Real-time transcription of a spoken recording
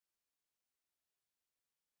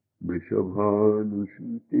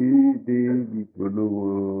वृषभानुसुते देवी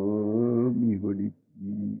प्रणमामि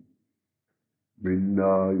हरिप्रिये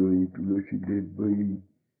वृन्दायै तुलसीदेव्यै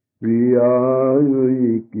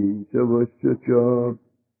प्रियायै केशवस्य च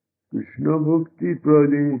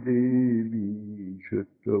कृष्णभक्तिप्रदे देवी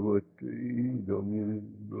सत्यवत्यै नमो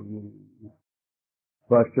नमः.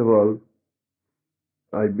 First of all,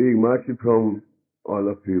 I beg mercy from all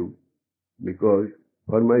of you because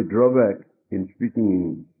for my drawback in speaking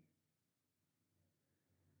English.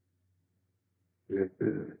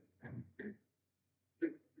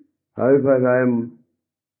 However, I am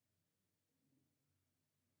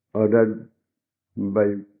ordered by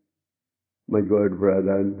my God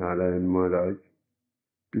brother Narayan Maharaj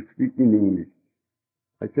to speak in English.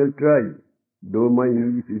 I shall try, though my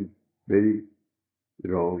English is very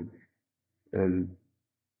wrong and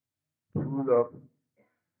full of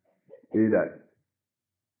errors,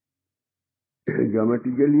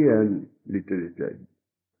 grammatically and literature.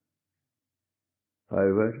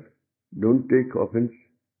 However, don't take offense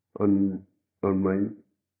on from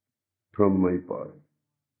my part.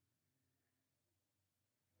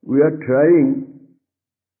 We are trying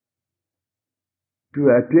to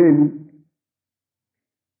attain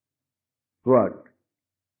what?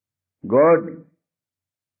 God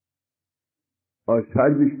or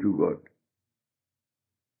service to God.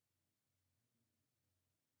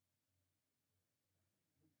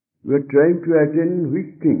 We are trying to attain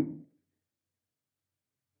which thing?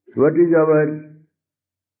 What is our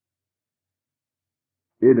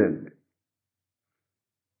errand?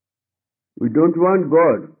 We don't want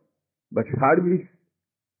God, but service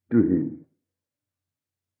to Him.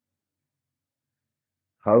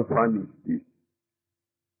 How fun is this?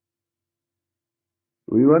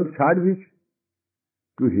 We want service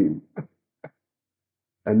to Him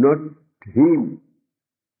and not Him.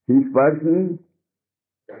 His person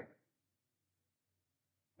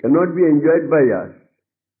cannot be enjoyed by us.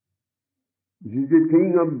 This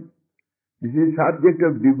is subject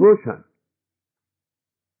of devotion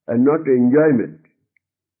and not enjoyment.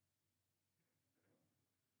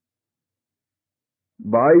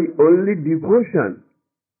 By only devotion,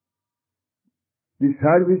 the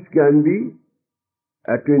service can be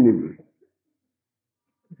attainable.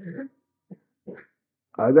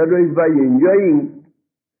 Otherwise, by enjoying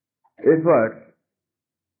effort,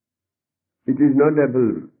 it is not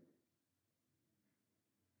available.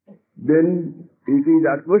 Then it is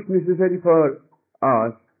utmost necessary for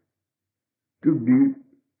us to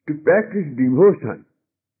practice devotion.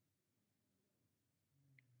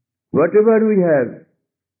 Whatever we have,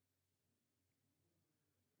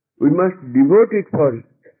 we must devote it for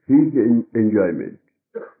His enjoyment.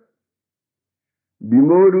 The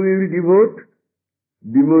more we will devote,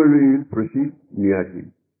 the more we will proceed near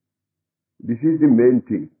Him. This is the main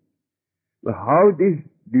thing. But how this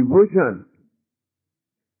devotion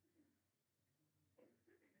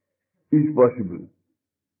is possible?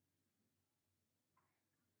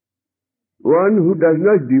 One who does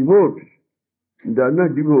not devote,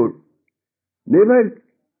 never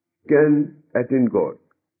can attain God.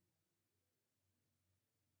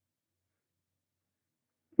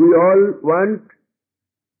 We all want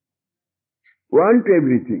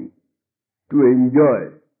everything to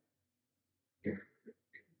enjoy.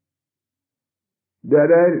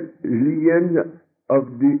 There are religions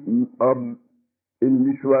in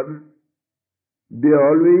this world. They are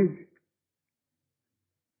always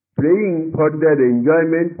praying for their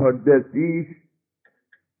enjoyment, for their peace,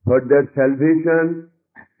 for their salvation,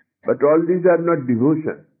 but all these are not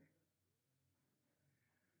devotion.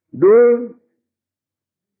 Though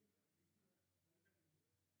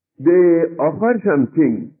they offer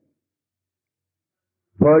something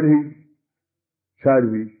for His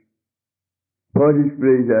service, for His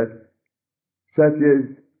pleasure, such as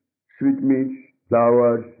sweetmeats,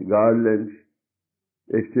 flowers, garlands,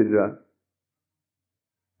 etc.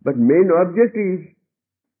 But main object is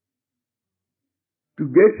to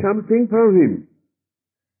get something from Him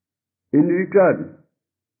in return.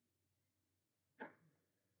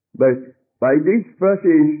 But by this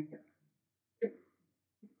process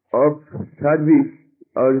of service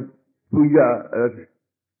or puja or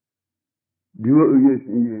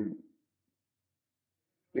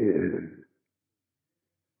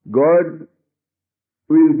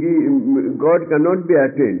God cannot be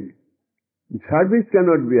attained. Service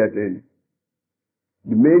cannot be attained.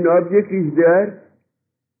 The main object is there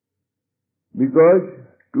because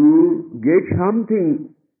to get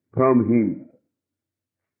something from Him.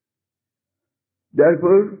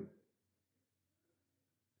 Therefore,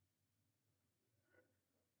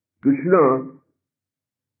 Krishna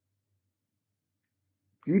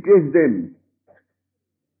teaches them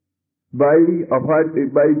by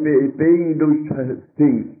paying those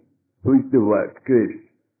things which they were craves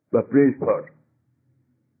বা praise for.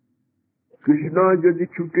 Krishna যদি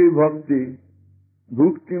ছুটে ভক্তি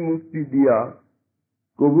ভক্তি মুক্তি দিয়া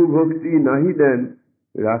কবু ভক্তি নাহি দেন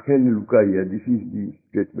রাখেন লুকাইয়া. This is the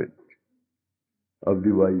statement of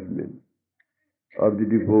the wise men, of the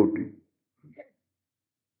devotee.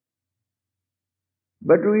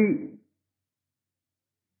 But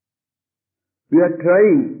we are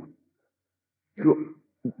trying to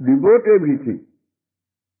devote everything,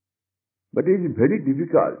 but it is very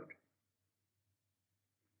difficult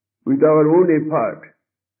with our own effort.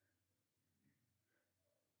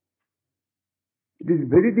 It is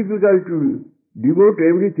very difficult to devote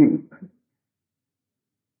everything.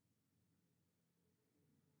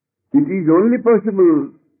 It is only possible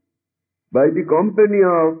by the company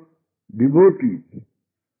of devotees.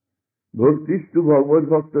 Bhaktistu bhagavad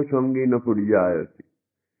bhakta sangena parijayati.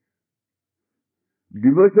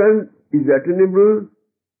 Devotion is attainable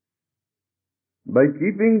by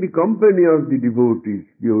keeping the company of the devotees,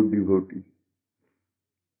 pure devotees.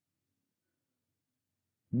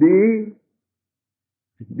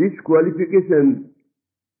 This qualification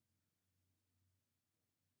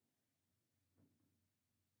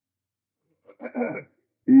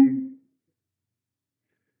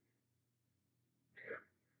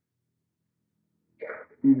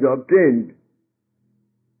is obtained.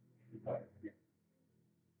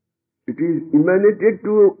 It is emanated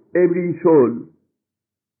to every soul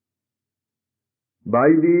by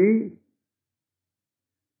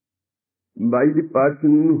the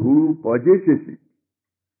person who possesses it.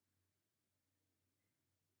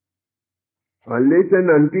 Unless and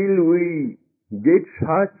until we get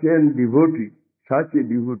such a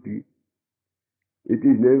devotee, it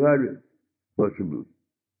is never possible.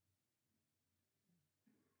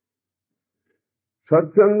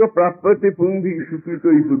 Satsanga prapate punghi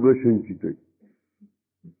sukritoi purva sanchitai.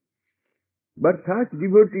 But such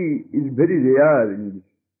devotee is very rare in this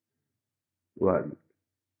world.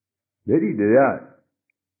 Very rare.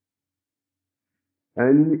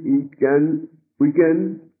 And we can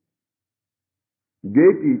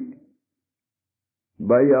get it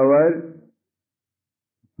by our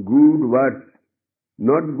good words,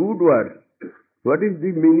 not good words. What is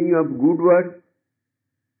the meaning of good words?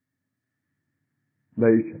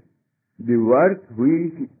 By the work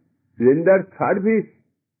which render service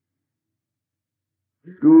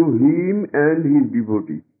to him and his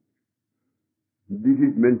devotee. This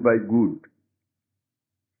is meant by good.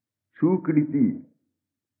 Sukriti,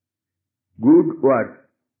 good works.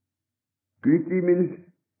 Kriti means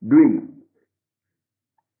doing.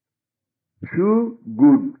 Su,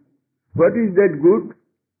 good. What is that good?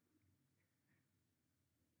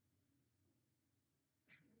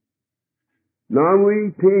 Now we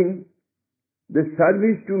think the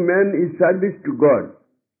service to man is service to God.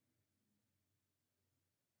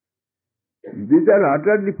 These are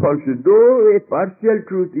utterly false, though a partial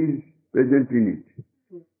truth is present in it.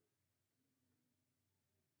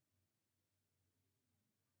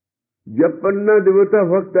 Jappanna devata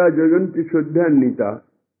bhakta jaganti shodhyanita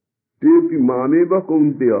tepi mameva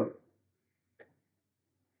kunteya.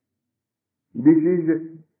 This is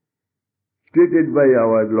stated by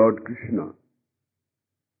our Lord Krishna.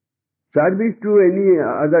 Service to any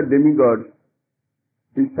other demigod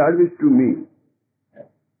is service to me.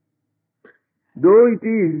 Though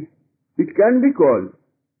it can be called,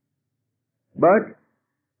 but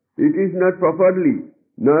it is not properly,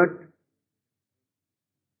 not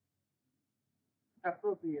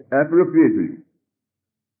appropriately.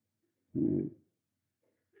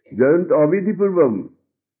 Jant avidhi purvam.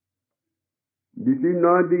 This is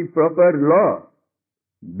not the proper law,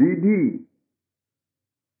 vidhi,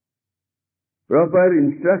 proper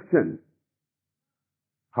instruction.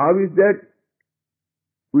 How is that?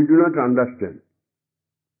 We do not understand.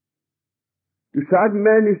 To serve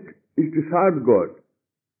man is to serve God.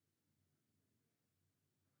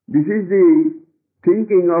 This is the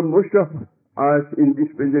thinking of most of us in this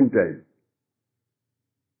present time.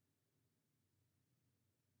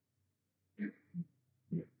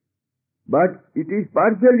 But it is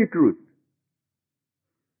partially truth.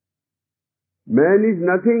 Man is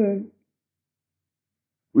nothing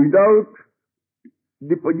without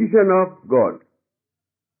the position of God.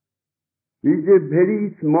 He is a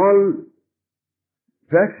very small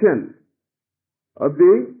fraction of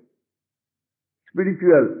the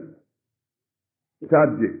spiritual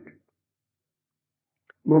subject.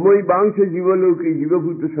 Mamai bangsha jivaloke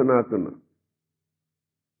jivabhuta sanatana.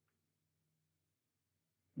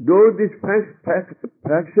 Though this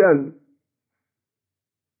fraction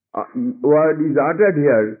word is uttered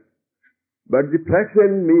here, but the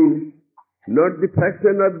fraction means not the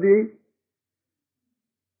fraction of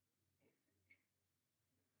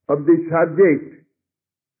the subject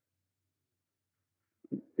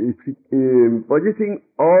possessing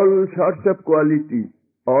all sorts of qualities,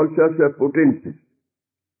 all sorts of potencies.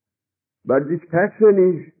 But this fraction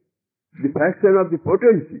is the fraction of the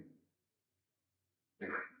potency.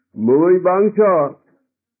 Mohi Bangsha,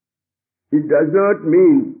 it does not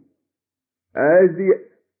mean as the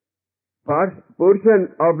first portion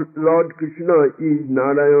of Lord Krishna is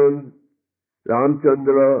Narayan,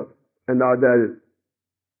 Ramchandra and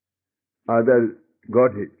other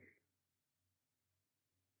godheads.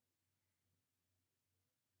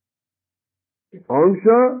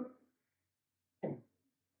 Amsha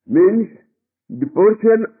means the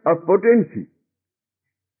portion of potency,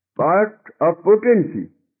 part of potency,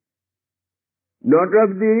 not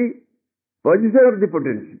of the possessor of the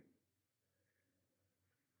potency.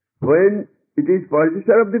 When it is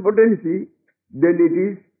possessor of the potency, then it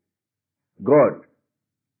is God,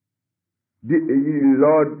 the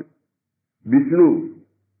Lord Vishnu.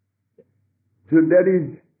 So there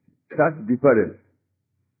is such difference.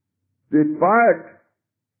 The part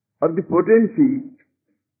of the potency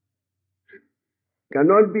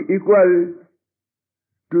cannot be equal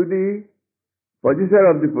to the possessor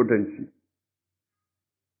of the potency.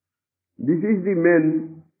 This is the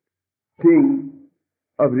main thing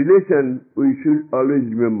of relation we should always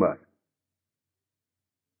remember.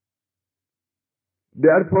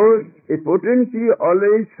 Therefore, a potency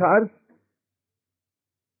always serves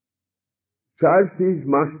his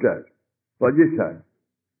master, possessor.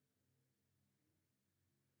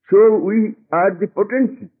 So we are the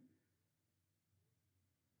potency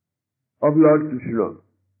of Lord Krishna,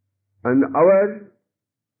 and our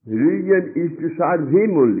religion is to serve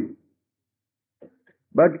him only.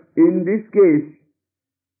 But in this case,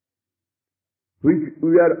 which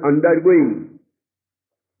we are undergoing,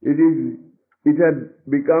 it has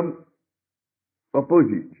become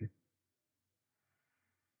opposite.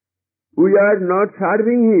 We are not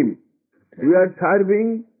serving him, we are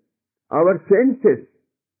serving our senses.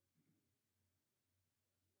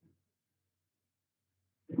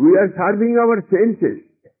 We are serving our senses.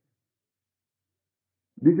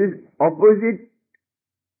 This is opposite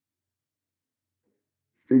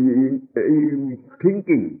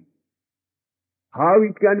thinking. How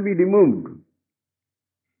it can be removed?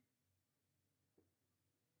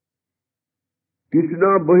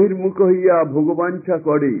 Krishna bahirmukha hoiya bhagavancha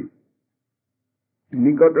kare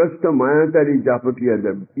nikatastha mayatari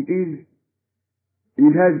japatiyadam.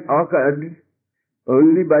 It has occurred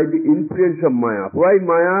only by the influence of Maya. Why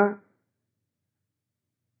Maya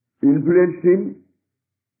influenced him,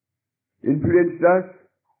 influenced us?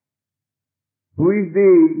 Who is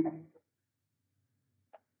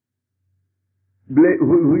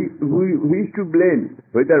who is to blame,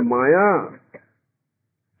 whether Maya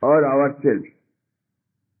or ourselves?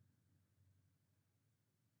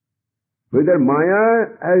 Whether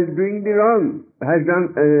Maya has doing the wrong, has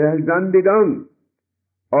done the wrong,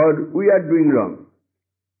 or we are doing wrong.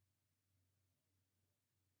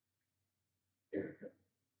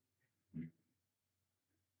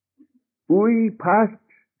 We first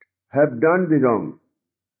have done the wrong.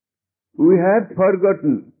 We have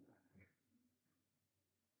forgotten.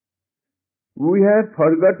 We have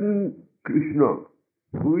forgotten Krishna,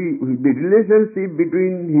 the relationship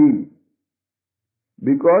between him,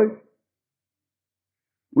 because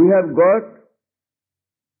we have got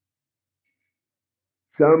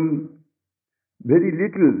some very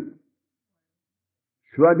little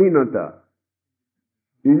swadhinata,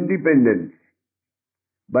 independence.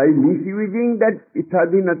 By misusing that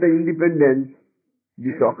swadhinata, independence,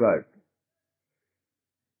 this occurs.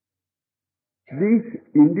 This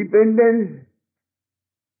independence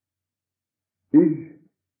is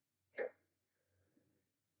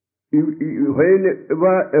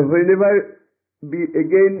whenever be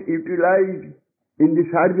again utilized in the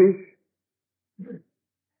service,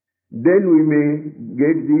 then we may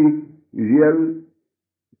get the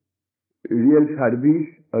real service,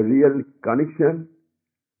 a real connection,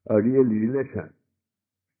 a real relation.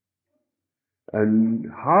 And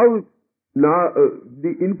how now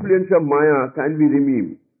the influence of Maya can be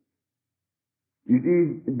removed?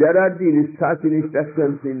 There are such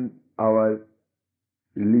instructions in our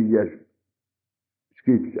religious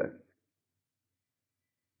scriptures.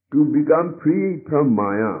 To become free from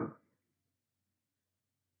Maya.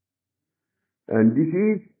 And this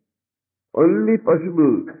is only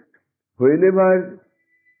possible whenever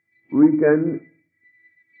we can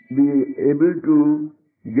be able to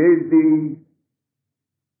get the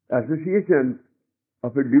association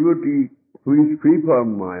of a devotee who is free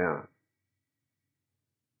from Maya.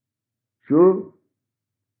 So,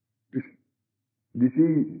 this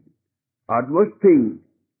is utmost thing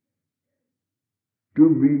to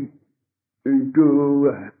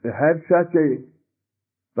have such a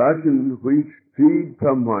person who is freed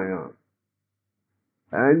from Maya.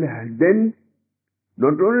 And then,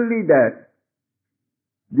 not only that,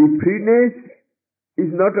 the freeness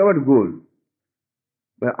is not our goal.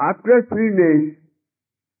 But after freeness,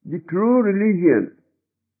 the true relation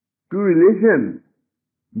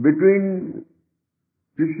between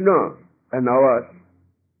Krishna and ours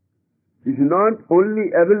is not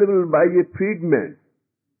only available by a freedman.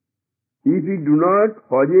 If he does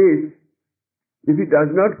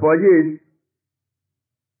not possess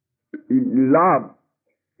love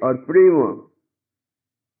or prema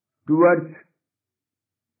towards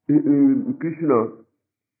Krishna,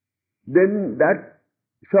 then that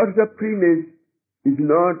source of freeness is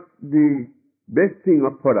not the best thing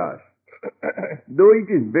for us. Though it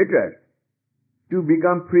is better to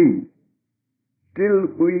become free, still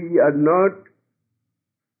we are not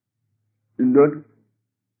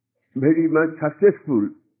very much successful,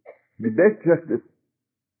 the best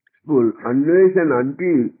successful, unless and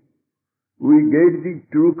until we get the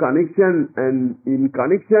true connection, and in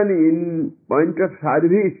point of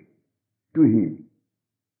service to Him.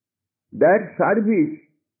 That service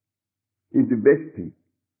is the best thing.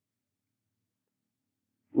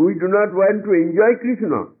 We do not want to enjoy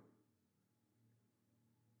Krishna,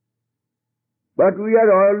 but we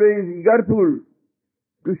are always eagerful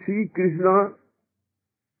to see Krishna,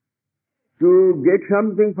 to get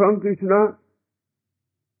something from Krishna,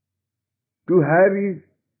 to have His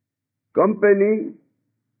company.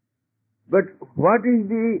 But what is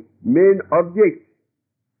the main object?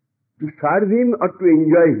 To serve Him or to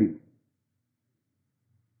enjoy Him?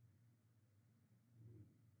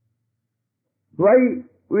 Why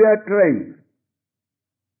we are trying?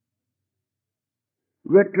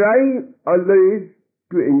 We are trying always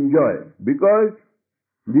to enjoy, because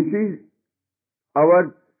this is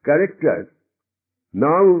our character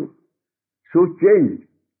now so changed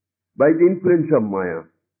by the influence of Maya.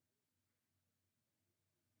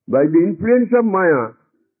 By the influence of Maya,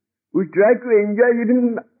 we try to enjoy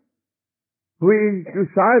even who is to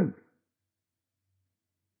serve.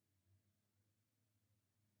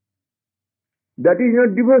 That is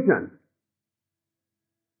not devotion.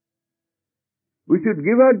 We should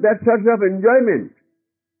give her that sort of enjoyment.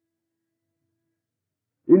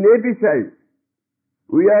 In every side,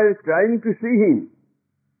 we are trying to see Him.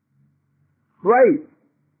 Why?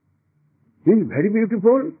 He is very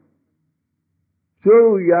beautiful,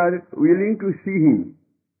 so we are willing to see Him.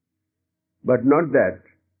 But not that.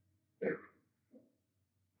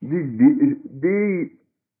 The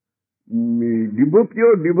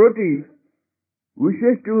pure devotee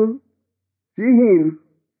wishes to see Him,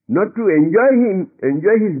 not to enjoy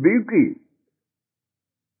His beauty,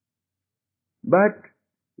 but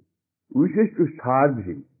wishes to serve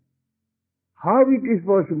Him. How it is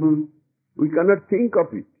possible? We cannot think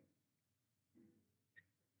of it.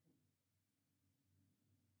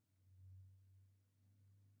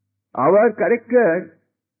 Our character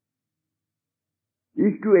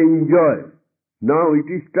is to enjoy. Now it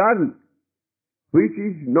is turned, which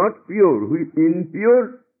is not pure. In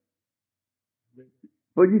pure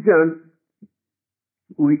position,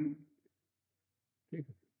 we...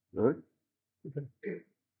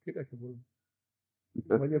 ঠিক আছে বলুন।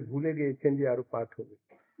 মানে ভুলে গিয়েছেন যে আরো পাঠ হবে।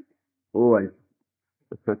 Oh,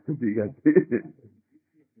 ঠিক আছে।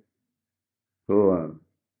 Oh,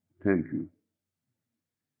 thank you.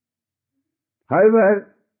 However,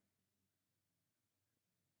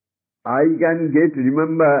 I can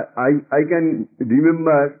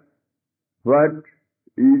remember what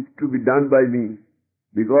is to be done by me,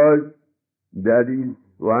 because there is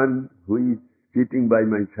one who is sitting by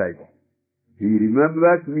my side. He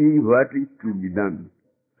remembers me what is to be done.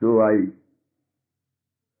 So I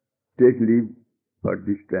take leave for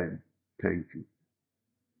this time. Thank you.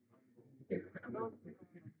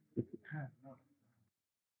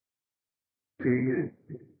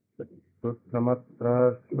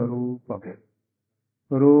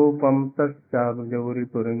 स्वरूपम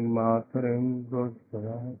तस्यावरिपुरिमाथुरिं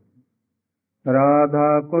राधा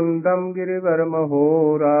कुंडम गिरिवरमहो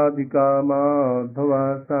राधिका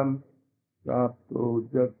माधवासम प्राप्तो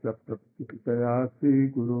जस्य प्रत्यक्षया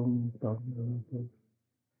श्रीगुरुं तं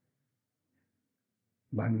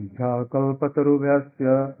वंशाकल्पतरुभ्यश्च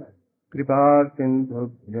कृपा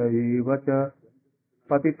सिन्धुभ्यैव च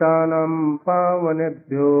पतितानां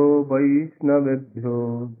पावनेभ्यो वैष्णवेभ्यो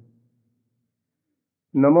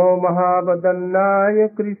नमो महावदन्नाय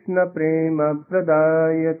कृष्ण प्रेम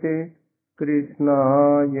प्रदायते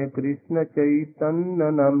कृष्णाय कृष्ण चैतन्य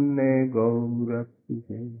नाम्ने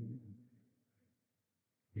गौरक्षिते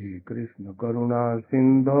हे कृष्ण करुणा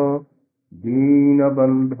सिंधो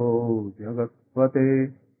दीनबंधो जगत्पते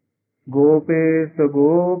गोपेश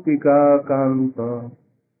गोपिका कांत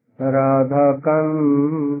राधा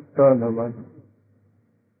कांत नमः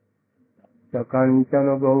कंचन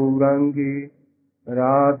गौरांगी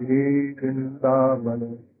राधे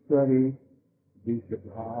वृंदावनेश्वरी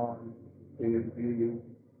विश्वभानुदेवी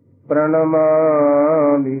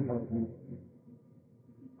प्रणमामि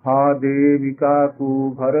हा देविका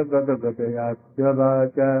कुभर गद गदयाच्च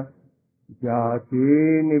जाते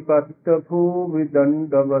निपत्त भूमि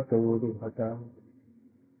दंडवतोरुहता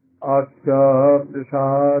अस्य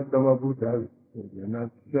प्रसादमबुधस्य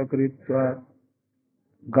जनस्य कृत्वा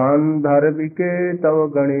गान्धर्विके तव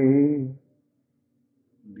गणे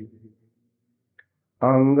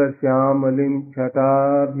अंगश्यामलिं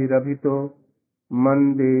छटाभिरभितो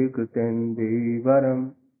मन्दे कृतेन्दीवरम्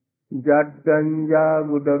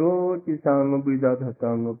जड्डञ्जागुडरोचि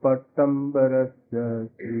संविदधतं पट्टम्बरस्य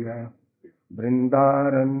श्रिया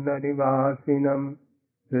बृन्दारण्यनिवासिनं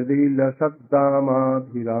हृदि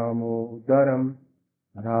लसद्दामाभिरामोदरं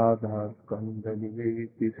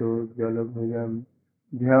राधास्कन्धनिवेदितो जलभुजं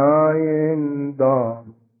ध्यायेन्द्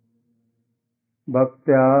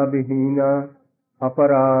भक्त्या विहीना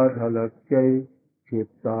अपराधलक्ष्यै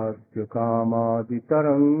क्षिप्तास्य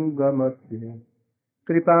कामादितरङ्गमध्ये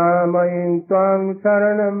कृपामयीं त्वां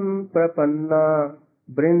शरणं प्रपन्ना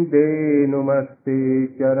वृन्दे नुमस्ते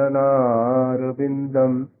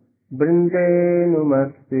चरणारविन्दं वृन्दे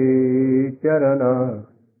नुमस्ते चरणा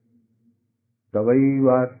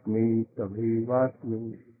तवैवास्मि तवैवास्मि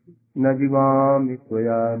न जीवामि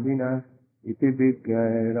त्वया विना इति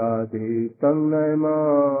विज्ञाय राधे तन्नय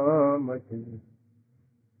मामचे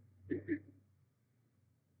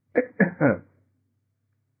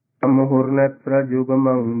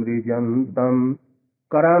मुहुर्नेत्रयुगममृजन्तं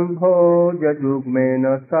करम्भोजयुग्मेन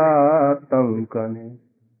सातङ्कने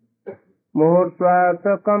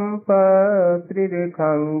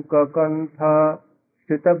मुहुर्श्वासकम्पत्रिरेखाङ्ककण्ठ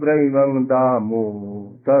स्थितग्रैवं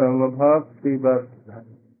दामोदरं भक्तिवर्धन।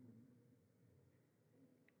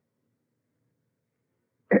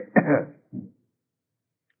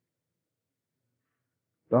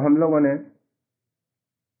 तो हम लोगों ने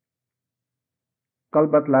कल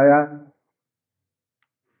बतलाया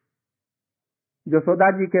यशोदा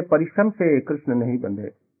जी के परिश्रम से कृष्ण नहीं बंधे,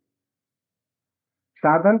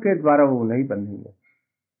 साधन के द्वारा वो नहीं बंधेंगे।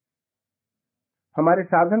 हमारे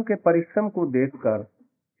साधन के परिश्रम को देखकर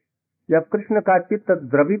जब कृष्ण का चित्त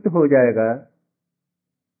द्रवित हो जाएगा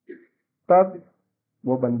तब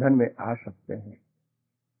वो बंधन में आ सकते हैं,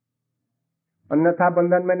 अन्यथा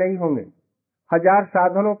बंधन में नहीं होंगे। हजार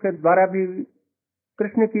साधनों के द्वारा भी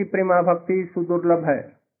कृष्ण की प्रेमा भक्ति सुदुर्लभ है।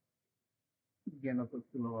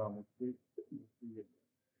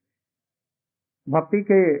 भक्ति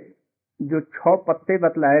के जो 6 पत्ते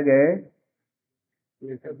बतलाए गए,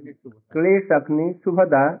 क्लेश अग्नि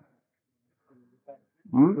सुभदा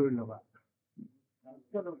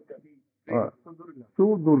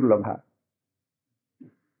सुदुर्लभा,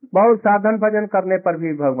 बहुत साधन भजन करने पर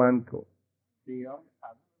भी भगवान को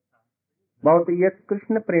बहुत ये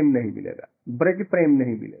कृष्ण प्रेम नहीं मिलेगा, ब्रज प्रेम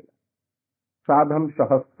नहीं मिलेगा। साधन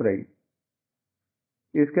सहस्त्र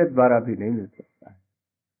इसके द्वारा भी नहीं मिल सकता है।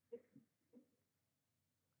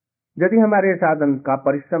 यदि हमारे साधन का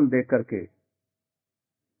परिश्रम देख करके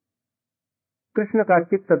कृष्ण का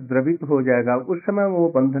चित्त द्रवित हो जाएगा, उस समय वो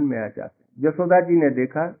बंधन में आ जाते। यशोदा जी ने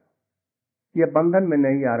देखा ये बंधन में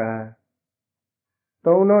नहीं आ रहा है,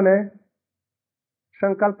 तो उन्होंने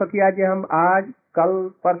संकल्प किया कि हम आज कल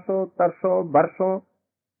परसों तरसों वर्षों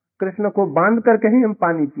कृष्ण को बांध करके ही हम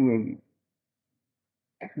पानी पिएंगी।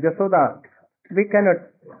 Yashoda, we cannot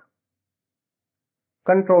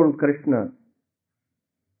control Krishna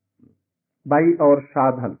by और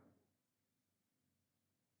sadhan.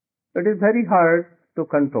 It is very hard to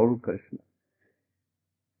control Krishna.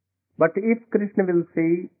 But if Krishna will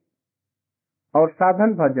see our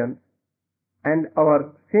sadhan bhajan and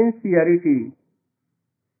our sincerity,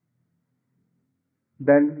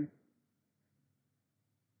 then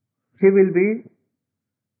he will be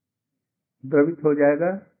dravit ho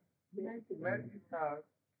jayega.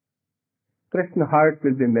 Krishna heart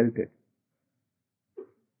will be melted.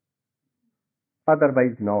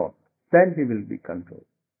 Otherwise not. Then he will be controlled.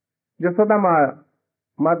 Yashoda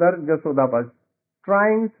mother Yashoda was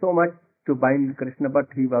trying so much to bind Krishna,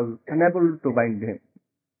 but he was unable to bind him.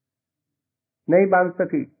 नहीं बांध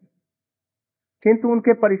सकी, किंतु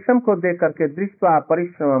उनके परिश्रम को देख करके दृष्ट्वा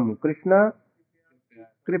परिश्रम कृष्ण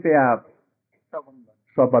कृपया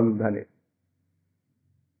स्वबंधने,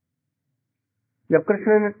 जब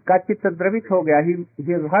कृष्ण का चित्त द्रवित हो गया,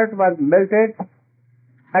 his heart was melted,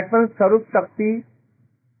 at once Sarup Shakti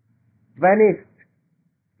vanished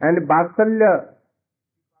and Vatsalya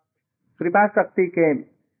Kripa Shakti came,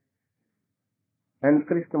 and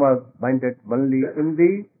Krishna was binded only in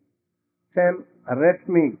the same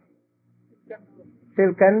Rashmi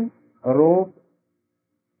silken robe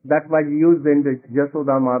that was used in the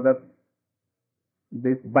Jasoda mother,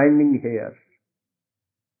 this binding hair.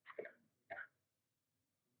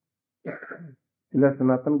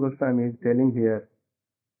 Sanatana Goswami is telling here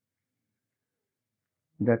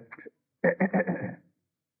that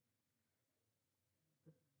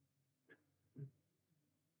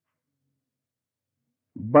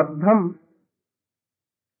बद्धम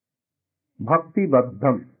भक्ति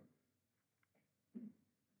बद्धम,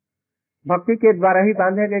 भक्ति के द्वारा ही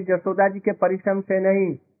बांधे गए, जसोदा जी के परिश्रम से नहीं।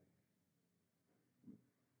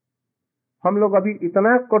 हम लोग अभी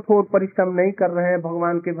इतना कठोर परिश्रम नहीं कर रहे हैं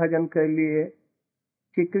भगवान के भजन के लिए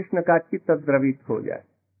कि कृष्ण का चित्त द्रवित हो जाए।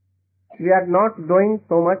 We are not doing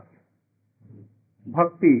so much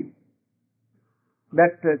भक्ति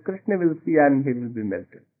that Krishna will see and he will be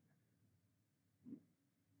melted.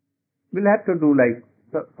 We'll have to do like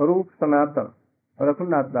Sarup Sanatana,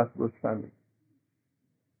 Raghunath Das Goswami,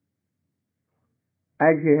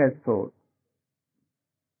 as he has told,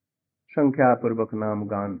 Sankhya Purvak Nam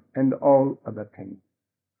Gan and all other things.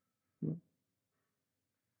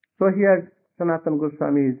 So here Sanatana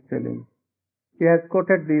Goswami is telling, he has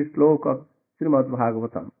quoted the slok of Srimad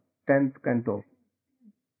Bhagavatam, 10th canto.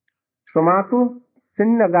 Samatu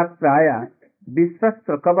Sinnagatraya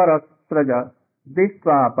Visvastra Kavarasraja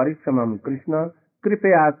दृष्ट्वा परिश्रमं कृष्ण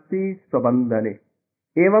कृपयास्ति स्वबंधने,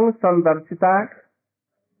 एवं संदर्शिता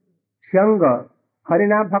ह्यंग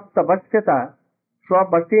हरिणा भक्त वश्यता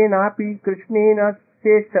स्ववशेनापि कृष्णेन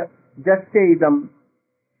शेष जस्येदं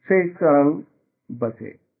शेषरं बसे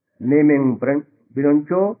नेमिं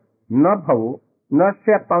विरंचो न भवो न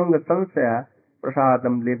पंग संशय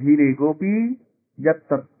प्रसादम लेधीरे गोपी जब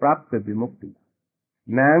तत्प्राप्त विमुक्ति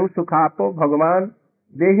नैं सुखापो भगवान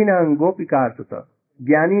देहिनां गोपिका सुत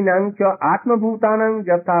ज्ञानीनां च आत्मभूतानां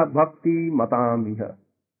यथा भक्ति मतामिह।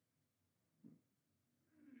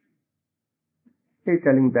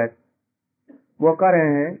 टेलिंग दैट, वो कह रहे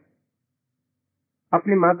हैं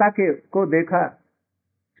अपनी माता को देखा,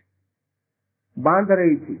 बांध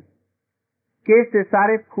रही थी, केस से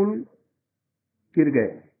सारे फूल गिर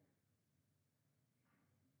गए,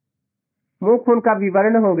 मुख उनका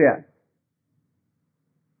विवर्ण हो गया।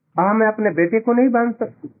 मैं अपने बेटे को नहीं बांध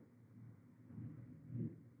सकती।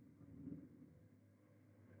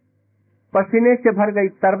 पसीने से भर गई,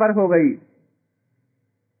 तरबर हो गई।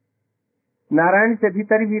 नारायण से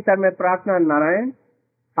भीतर ही भीतर में प्रार्थना, नारायण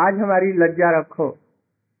आज हमारी लज्जा रखो।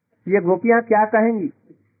 ये गोपियां क्या कहेंगी,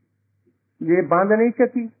 ये बांध नहीं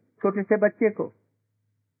सकी छोटे से बच्चे को।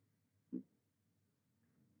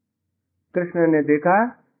 कृष्ण ने देखा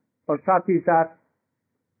और साथ ही साथ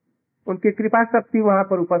उनकी कृपा शक्ति वहां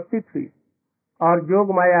पर उपस्थित हुई और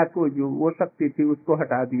जोग माया को जो वो शक्ति थी उसको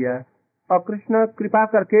हटा दिया और कृष्ण कृपा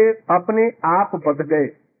करके अपने आप बंध गए,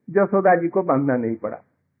 जसोदा जी को बांधना नहीं पड़ा।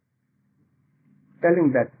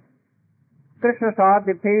 Telling that Krishna saw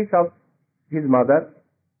the face of his mother,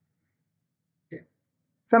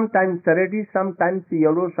 sometimes reddish, sometimes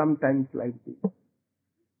yellow, sometimes like this.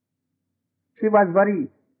 She was worried,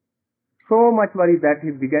 so much worried that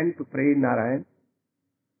he began to pray Narayan.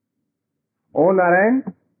 Oh Narayan,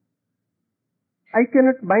 I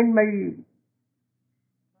cannot bind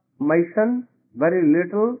my son, very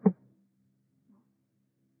little.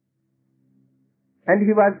 And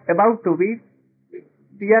he was about to weep.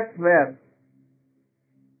 Tears were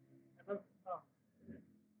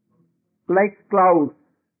like clouds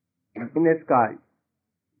in the sky,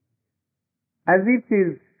 as if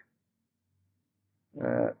his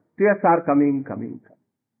tears are coming.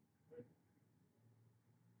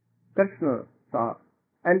 Krishna saw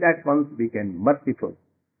and at once became merciful.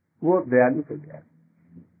 वो दयालु हो गया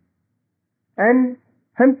and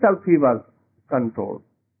himself he was controlled,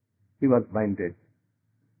 he was binded.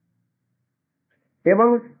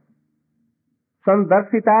 एवं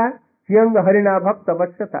संदर्शिता ह्यंग हरिणा भक्त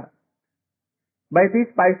वश्यता, by this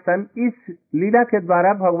पाइस्तम, इस लीला के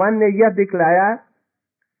द्वारा भगवान ने यह दिखलाया,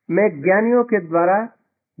 मैं ज्ञानियों के द्वारा,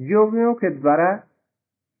 योगियों के द्वारा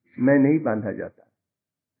मैं नहीं बांधा जाता।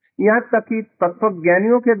 यहाँ तक कि तत्व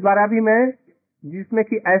ज्ञानियों के द्वारा भी मैं, जिसमें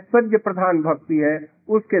कि ऐश्वर्य प्रधान भक्ति है,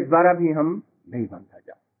 उसके द्वारा भी हम नहीं बांधा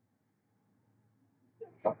जाता।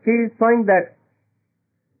 He is showing that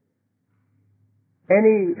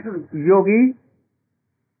any yogi,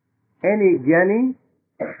 any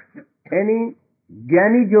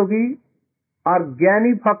Jnani yogi or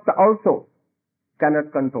Jnani Bhakta also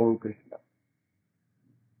cannot control Krishna.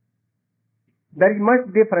 There is much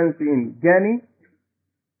difference in Jnani,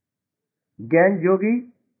 Jnana yogi,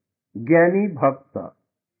 Jnani Bhakta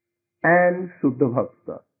and Shuddha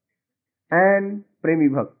Bhakta and Premi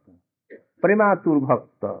Bhakta, Prematur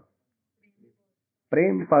Bhakta,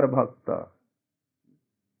 Prem Par Bhakta.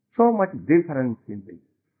 So much difference in this.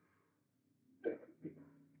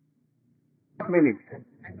 Minutes.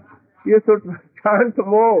 You should chant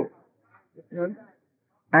more.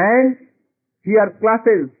 And here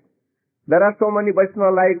classes. There are so many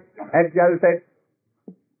Vaishnava like exalted,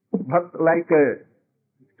 like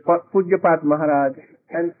Pujyapat Maharaj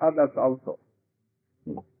and others also.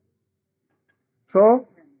 So,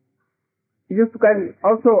 you can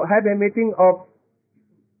also have a meeting of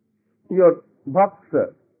your bhakts.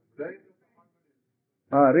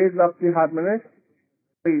 Raise up the harmonies.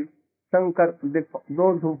 Shankar,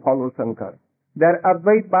 those who follow Shankar. Their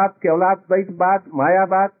Advait Bhat, Kevalat Bhat, Maya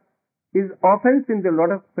Bhat is offense in the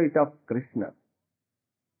lotus feet of Krishna.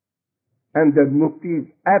 And the mukti is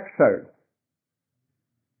absurd.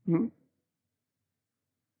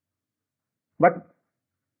 But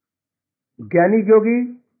Jnani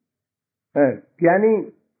yogi,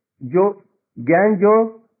 Jnana yog,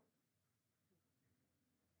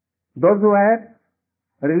 those who have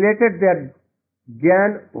related their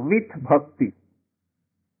Jnana with bhakti,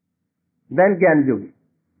 then Jnana yogi.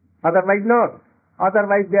 Otherwise not.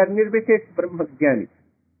 Otherwise they are निर्विशेष ब्रह्म ज्ञानी.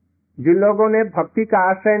 जिन लोगों ने भक्ति का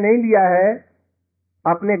आश्रय नहीं लिया है,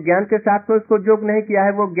 अपने ज्ञान के साथ में उसको जोग नहीं किया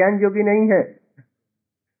है, वो ज्ञान योगी नहीं है,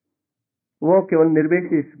 वो केवल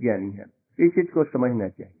निर्विशेष ज्ञानी है. इस चीज को समझना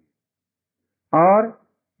चाहिए. और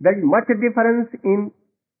there is much difference in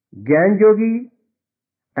jnana yogi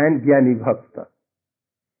and ज्ञानी भक्त.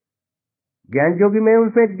 ज्ञान योगी में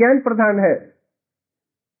उनसे ज्ञान प्रधान है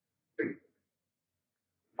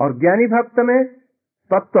और ज्ञानी भक्त में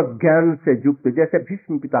तत्व ज्ञान से युक्त, जैसे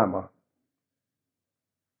भीष्म पितामह.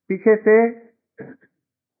 पीछे से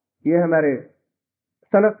ये हमारे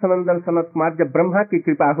सनत सनंदन सनत कुमार, जब ब्रह्मा की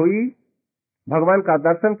कृपा हुई, भगवान का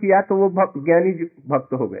दर्शन किया तो वो ज्ञानी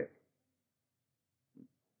भक्त हो गए.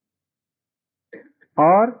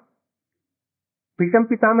 और भीष्म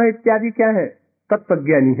पितामह इत्यादि क्या है? तत्व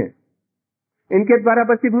ज्ञानी है. इनके द्वारा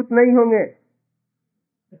वशीभूत नहीं होंगे.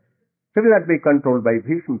 will not be controlled by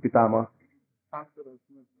Bhishma Pitama.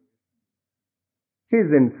 He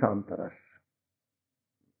is in Shantaras.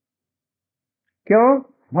 क्यों?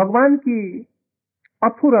 भगवान की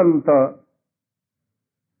अफुरंत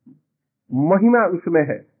महिमा उसमें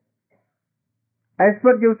है,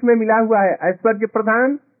 ऐश्वर्य उसमें मिला हुआ है. ऐश्वर्य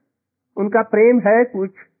प्रधान उनका प्रेम है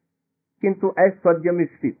कुछ, किंतु ऐश्वर्य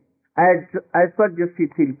मिश्रित, ऐश्वर्य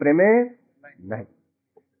शिथिल प्रेमे नहीं.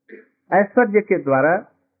 ऐश्वर्य के द्वारा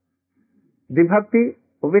विभक्ति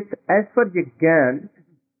with ऐश्वर्य ज्ञान,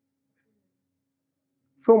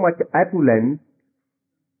 so much opulent,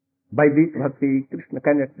 by this bhakti Krishna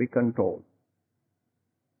cannot be controlled.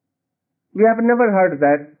 We have never heard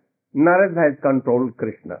that Narad has controlled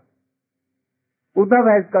Krishna, Uddhav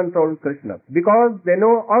has controlled Krishna, because they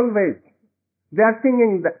know always, they are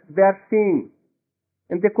seeing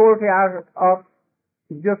in the courtyard of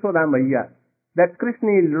Jashoda Maiya that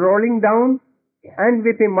Krishna is rolling down and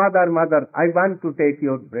with him, mother, I want to take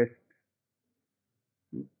your breast.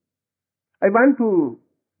 I want to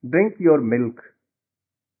drink your milk.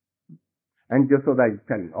 And Jashoda is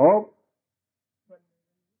telling, oh,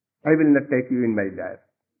 I will not take you in my lap.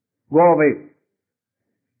 Go away.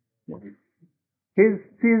 She is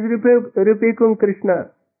rebuking Krishna.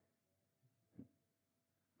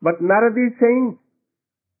 But Narad is saying,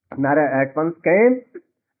 Narad at once came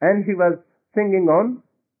and he was singing on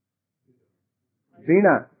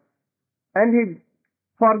Veena, and he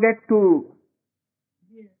forget to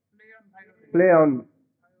play on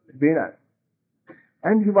Veena,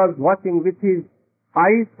 and he was watching with his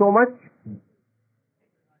eyes so much,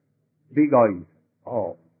 big eyes.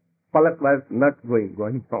 Oh, Palak was not going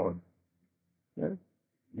on.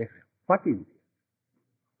 Yes. What is it?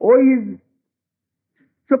 Oh, his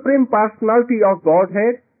Supreme Personality of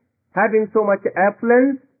Godhead having so much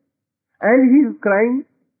affluence, and he is crying,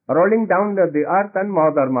 rolling down the earth, and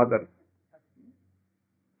mother,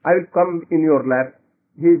 I will come in your lap.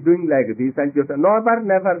 He is doing like this, and you say,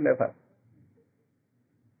 never.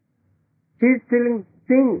 He is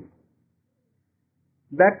seeing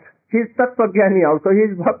that he is Tattvajnani also, he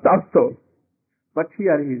is Bhakt also. But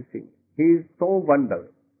here he is seeing. He is so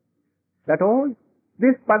wonderful that, oh,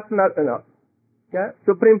 this personal, क्या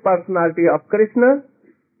supreme personality of Krishna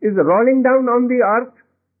is rolling down on the earth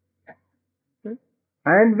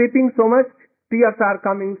and weeping so much, tears are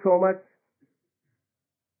coming so much.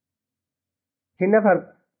 He never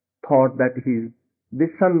thought that he is the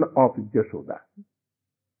son of Jashoda.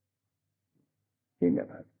 He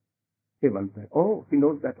never. Even said, oh, he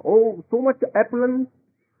knows that, oh, so much opulence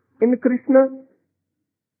in Krishna.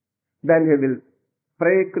 Then he will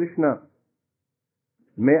pray Krishna,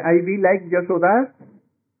 may I be like Jashoda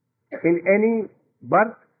in any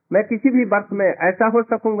birth. मैं किसी भी birth में ऐसा हो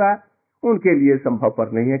सकूंगा, उनके लिए संभव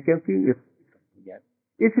पर नहीं है, क्योंकि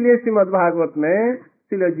इसलिए श्रीमद् भागवत में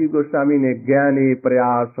श्रील जी गोस्वामी ने ज्ञाने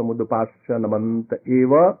प्रयास समुदपास्यनमंत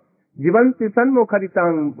एव जीवंति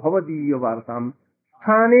सन्मुखरितांग भवदीय वार्ताम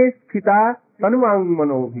स्थाने स्थिता तनुवांग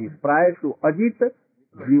मनोभि प्रायसु अजित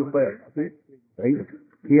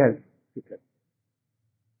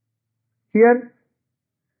हियर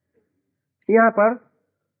यहाँ पर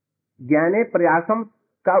ज्ञाने प्रयासम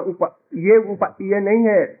का ये नहीं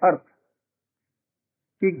है अर्थ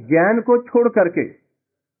कि ज्ञान को छोड़ करके,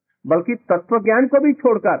 बल्कि तत्व ज्ञान को भी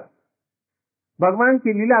छोड़कर भगवान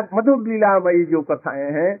की लीला, मधुर लीलामयी जो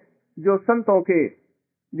कथाएं हैं, जो संतों के,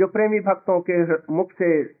 जो प्रेमी भक्तों के मुख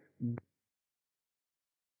से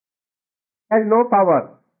has no power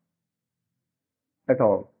at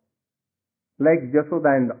all, like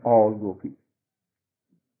Jashoda and all gopis.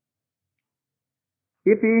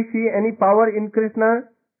 If we see any power in Krishna,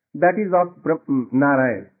 that is of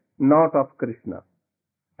Narayan, not of Krishna.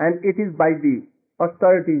 And it is by the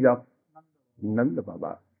austerities of Nanda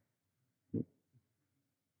Baba.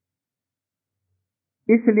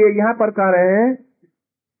 इसलिए यहाँ पर कह रहे हैं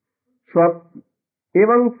स्व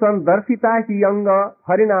एवं संदर्शिता ही अंग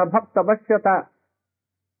हरिना भक्त वश्यता,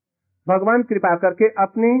 भगवान कृपा करके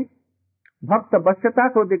अपनी भक्त वश्यता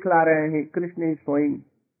को दिखला रहे हैं. Krishna is showing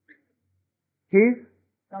he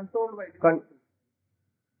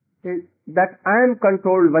that I am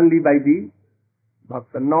controlled only by the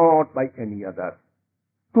Bhakta, not by any other.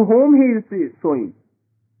 To whom he is showing?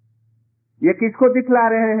 ये किसको दिखला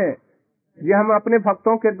रहे हैं? ये हम अपने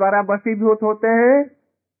भक्तों के द्वारा वशीभूत होते हैं,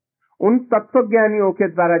 उन तत्व ज्ञानियों के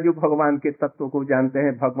द्वारा जो भगवान के तत्व को जानते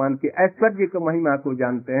हैं, भगवान के ऐश्वर्य की महिमा को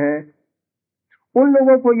जानते हैं, उन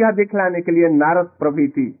लोगों को यह दिखलाने के लिए, नारद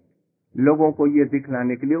प्रभृति लोगों को ये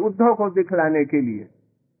दिखलाने के लिए, उद्धव को दिखलाने के लिए,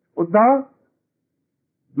 उद्धव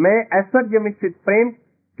मैं ऐश्वर्य मिश्रित प्रेम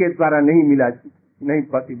के द्वारा नहीं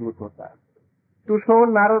वशीभूत होता. To show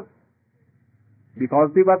Narad,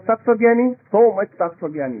 because he was तत्वज्ञानी, so much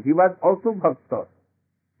तत्वज्ञानी, he was also भक्त,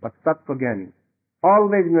 but तत्वज्ञानी,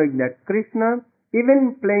 always knowing that Krishna, even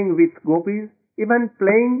playing with gopis, even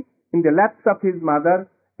playing in the lapse of his mother,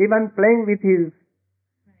 even playing with his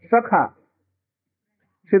सखा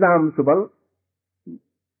Siddham Subal,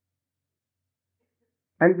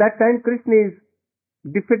 and that time Krishna is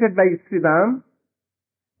defeated by Siddham,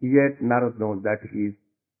 yet Narad knows that he is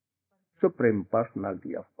supreme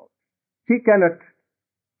personality of God. He cannot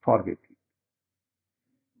forget it.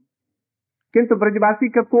 किंतु ब्रजवासी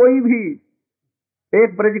का कोई भी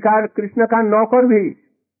एक ब्रजकार, कृष्ण का नौकर भी,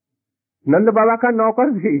 नंद बाबा का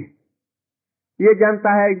नौकर भी ये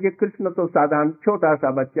जानता है कि कृष्ण तो साधारण छोटा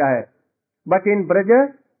सा बच्चा है, but in Braja,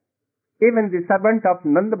 even the servant of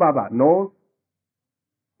Nanda Baba knows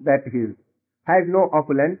that he has no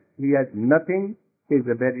opulence, he has nothing, he is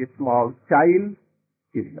a very small child.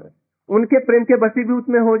 उनके प्रेम के वशीभूत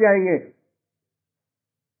में हो जाएंगे.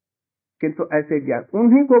 किंतु ऐसे ज्ञान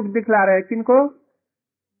उन्हीं को दिखला रहे हैं. किनको?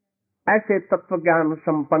 ऐसे तत्व ज्ञान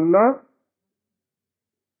संपन्न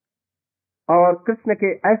और कृष्ण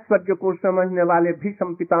के ऐश्वर्य को समझने वाले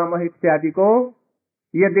भीष्म पितामह इत्यादि को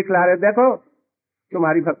ये दिखला रहे, देखो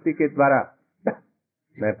तुम्हारी भक्ति के द्वारा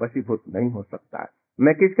मैं वशीभूत नहीं हो सकता.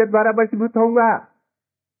 मैं किसके द्वारा वशीभूत होऊंगा?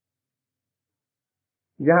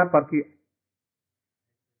 जहां पर कि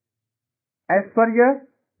ऐश्वर्य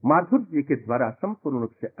माधुर्य के द्वारा संपूर्ण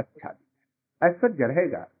रूप से आच्छादित. ऐश्वर्य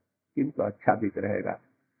रहेगा किंतु आच्छादित रहेगा.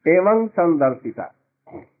 एवं संदर्शिता,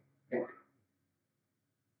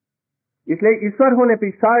 इसलिए ईश्वर होने पर,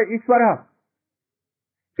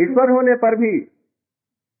 ईश्वर होने पर भी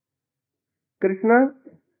कृष्ण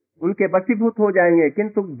उनके वशीभूत हो जाएंगे.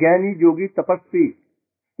 किंतु ज्ञानी, योगी, तपस्वी,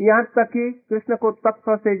 यहाँ तक कि कृष्ण को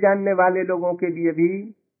तत्व से जानने वाले लोगों के लिए भी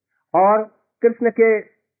और कृष्ण के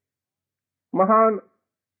महान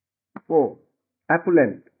वो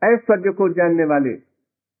एपुलेंट ऐश्वर्य को जानने वाले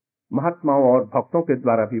महात्माओं और भक्तों के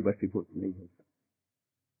द्वारा भी वशीभूत नहीं हो सकते.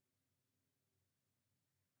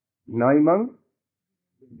 न इमं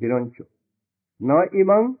विरंचो, न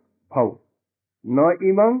इमं भव, न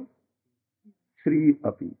इमं श्री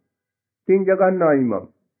अपि. 3 जगह न इमं.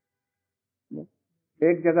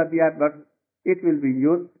 एक जगह दिया, but it will be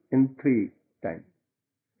use in 3 times.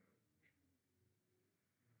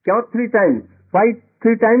 क्यों 3 times? Y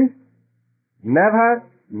 3 times? Never,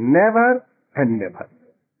 never and never.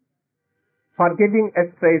 Forgiving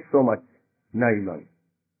express so much नहीं मान।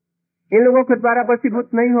 इन लोगों के द्वारा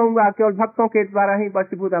वशीभूत नहीं होऊंगा, केवल भक्तों के द्वारा ही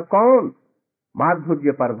वशीभूत है। कौन?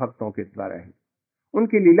 माधुर्य पर भक्तों के द्वारा ही।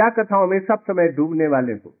 उनकी लीला कथाओं में सब समय डूबने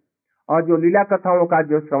वाले को, और जो लीला कथाओं का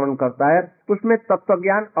जो श्रवण करता है उसमें तत्व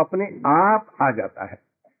ज्ञान अपने आप आ जाता है।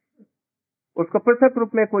 उसको पृथक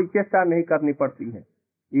रूप में कोई चेष्टा नहीं करनी पड़ती है।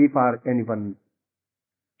 If or anyone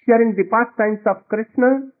sharing the pastimes of Krishna,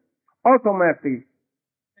 automatic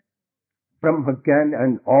Brahma Gyan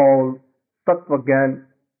and all Tattva Gyan,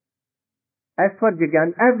 Aishwarya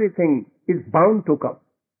Gyan, everything is bound to come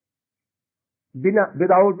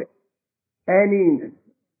without any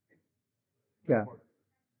क्या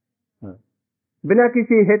बिना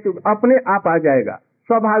किसी हेतु अपने आप आ जाएगा,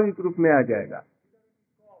 स्वाभाविक रूप में आ जाएगा।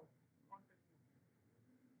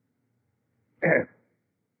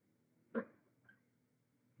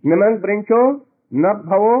 Namang Brincho, Nab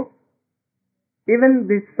Bhavo, even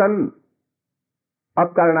the son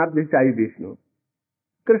of Karnadhisai Vishnu,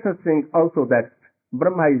 Krishna sings also that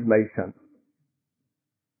Brahma is my son.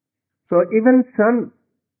 So even son,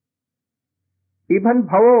 even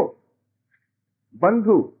Bhavo,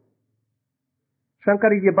 Bandhu,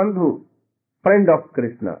 Shankar is a Bandhu, friend of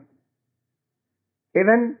Krishna.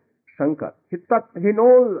 Even Shankar, he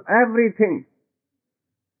knows everything.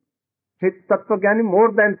 He is Tattvajnani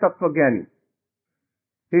more than Tattvajnani.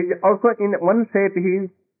 He is also in one shape he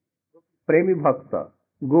is Premi Bhakta.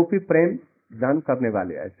 Gopi Prem दान करने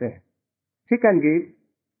वाले ऐसे हैं। He can give,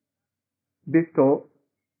 bestow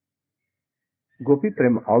Gopi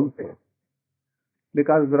Prem also.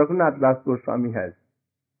 Because Raghunath Das Goswami has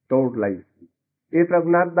told like this. If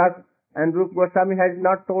Raghunath Das and Rupa Goswami has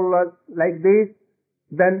not told us like this,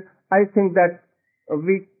 then I think that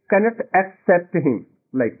we cannot accept him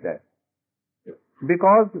like that.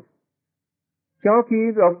 Because क्योंकि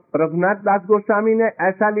रघुनाथ दास गोस्वामी ने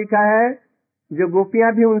ऐसा लिखा है जो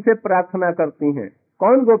गोपियां भी उनसे प्रार्थना करती हैं।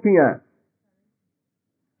 कौन गोपियां?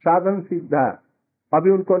 साधन सिद्धा, अभी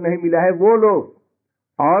उनको नहीं मिला है वो लोग।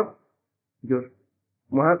 और जो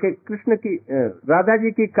वहां के कृष्ण की राधा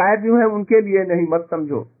जी की कायव्यूह है उनके लिए नहीं, मत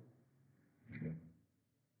समझो।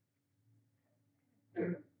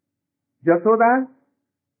 जसोदा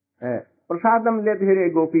प्रसादम ले धीरे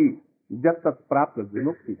गोपी जब तक प्राप्त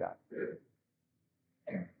विमुक्ति का।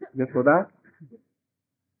 यशोदा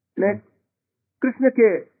ने कृष्ण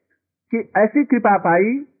की ऐसी कृपा पाई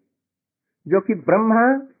जो कि ब्रह्मा,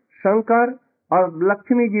 शंकर और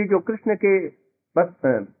लक्ष्मी जी जो कृष्ण के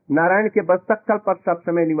नारायण के बस्तक पर सब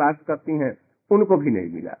समय निवास करती हैं, उनको भी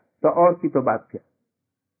नहीं मिला। तो और की तो बात क्या।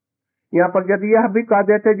 यहाँ पर यदि यह भी कह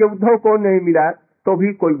देते जो उद्धव को नहीं मिला तो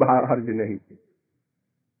भी कोई हर्ज नहीं,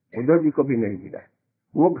 उद्धव जी को भी नहीं मिला।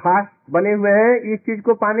 वो घास बने हुए हैं इस चीज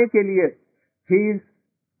को पाने के लिए। ही इज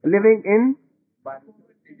लिविंग इन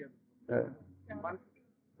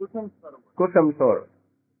कुसुम स्वर,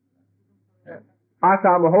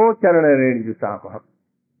 आसाम हो चरण रेण जुसाम।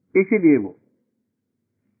 इसीलिए वो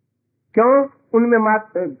क्यों उनमें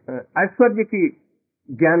मात्र ऐश्वर्य की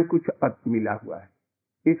ज्ञान कुछ अर्थ मिला हुआ है,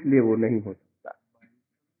 इसलिए वो नहीं हो सकता।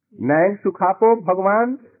 नयन सुखापो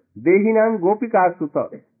भगवान देही नाम गोपिका सुत।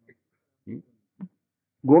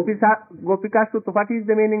 Gopika Sutta, what is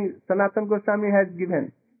the meaning? Sanatana Goswami has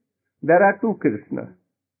given. There are 2 Krishna.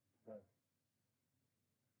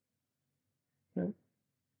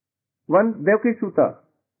 One Devaki Sutta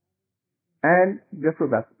and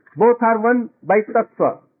Jasoda. Both are one by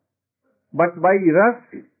Tattva, but by Ras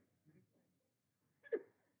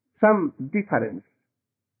some difference.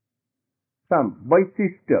 Some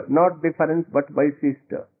Vaisishta, not difference but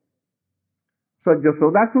Vaisishta. So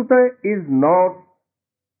Jasoda Sutta is not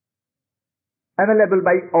available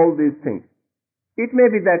by all these things. It may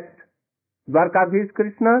be that Dwarkadhish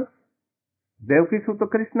Krishna, Devaki Sutta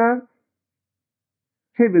Krishna,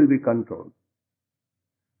 he will be controlled.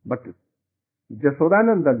 But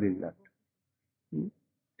Jasodananda will not.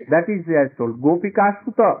 That is as told. Gopika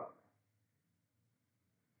Sutta.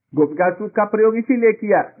 Gopika Sutta का प्रयोग इसीलिए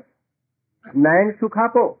किया। नयन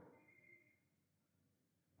सुखापो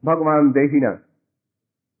भगवान देहिना।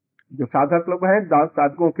 जो साधक लोग हैं, 10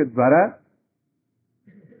 साधकों के द्वारा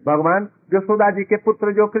भगवान यशोदा जी के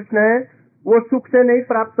पुत्र जो कृष्ण है वो सुख से नहीं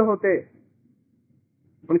प्राप्त होते,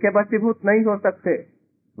 उनके वशीभूत नहीं हो सकते।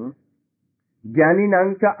 ज्ञानी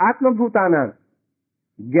नाम च आत्मभूतानां,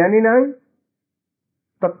 ज्ञानी नाम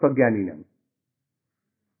तत्व ज्ञानी नाम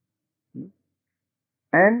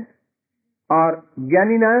एंड और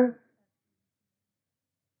ज्ञानी नाम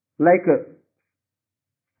like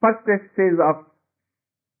first stage of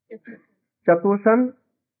Chatushan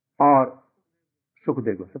or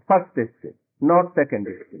Sukadeva. So first stage, not second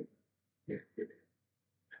stage.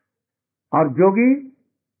 और जोगी,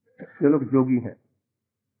 जो लोग जोगी हैं,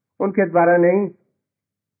 उनके द्वारा नहीं,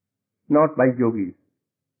 नॉट बाई जोगी.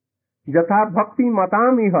 यथा भक्ति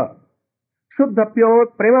मताम इह, शुद्ध प्योर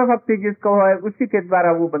प्रेमा भक्ति जिसको है उसी के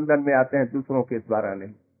द्वारा वो बंधन में आते हैं, दूसरों के द्वारा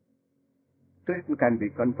नहीं. Krishna can be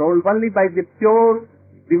controlled only by the pure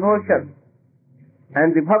devotion,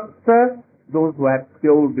 and the bhakta, those who have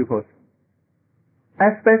pure devotion,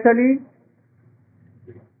 especially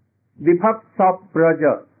the bhakts of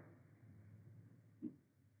Braja,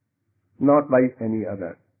 not by any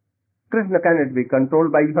other. Krishna cannot be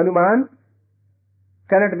controlled by Hanuman,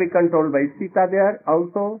 cannot be controlled by Sita there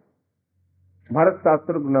also, Bharat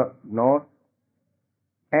Shastrughna, not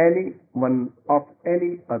any one of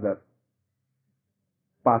any other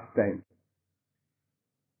pastime.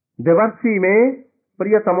 देवर्षि में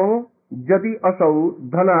प्रियतमो यदि असौ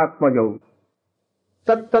धनात्मजौ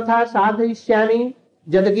तथा साधयिष्यामि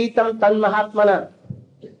यद्गीतं तन्महात्मना.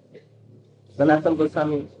 Sanatana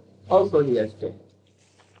Goswami also here stated.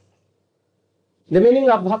 The meaning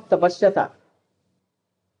of bhakta pashyata.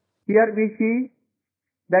 Here we see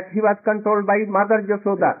that he was controlled by Mother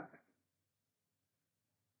Yashoda.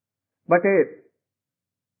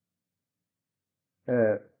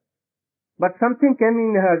 But something came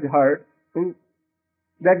in her heart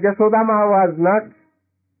that Yashoda Maha was not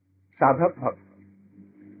sadhak bhakta.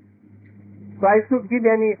 So I should give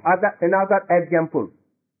another example.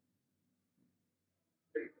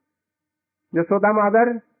 Yashoda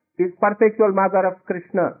Mother is perpetual mother of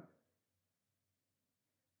Krishna.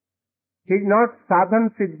 He is not sadhan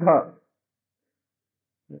siddha.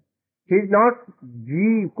 He is not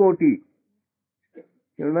Jeev Koti.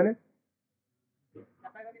 You know what?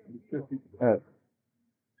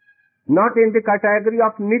 Not in the category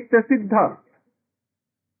of Nitya Siddha,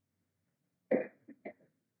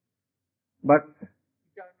 but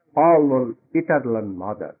all eternal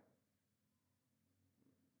mother.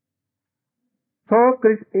 So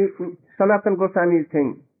Sanatana Goswami is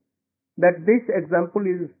saying that this example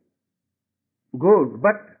is good,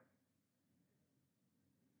 but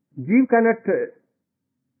Jeev cannot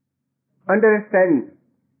understand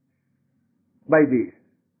by this.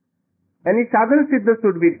 Any sadhana siddha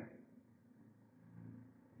should be.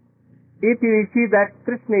 If you see that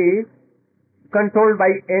Krishna is controlled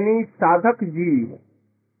by any sadhak Jeev,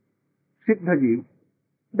 siddha Jeev,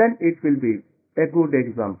 then it will be a good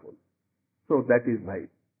example. So that is why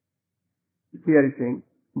here is saying,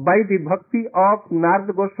 by the bhakti of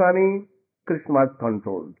Narada Goswami, Krishna was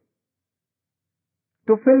controlled.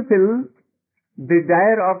 To fulfill the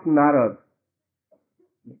desire of Narada,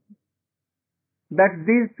 that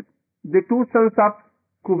the two sons of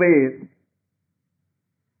Kuber,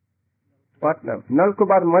 what name?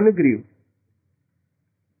 Nalkubar Manigriv,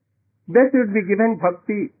 they should be given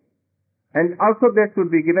bhakti, and also they should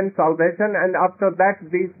be given salvation, and after that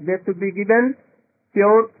they should be given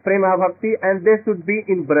pure prema bhakti, and they should be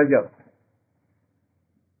in Braja.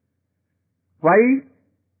 Why?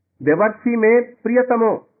 Devarsi mein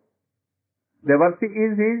priyatamo. Devarsi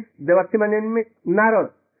is his, Devarsi mane Narad.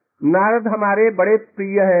 Narad हमारे बड़े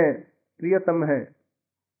प्रिय हैं, प्रियतम हैं.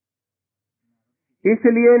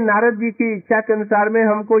 इसलिए नारद जी की इच्छा के अनुसार में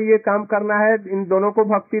हमको ये काम करना है, इन दोनों को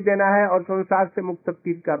भक्ति देना है और संसार से मुक्त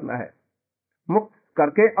करना है, मुक्त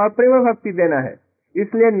करके और प्रेम भक्ति देना है.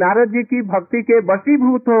 इसलिए नारद जी की भक्ति के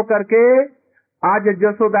वशीभूत होकर के आज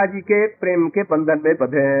यशोदा जी के प्रेम के बंधन में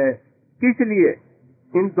बंधे हैं. किस लिए?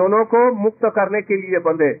 इन दोनों को मुक्त करने के लिए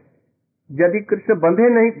बंधे. यदि कृष्ण बंधे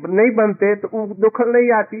नहीं बनते तो दुख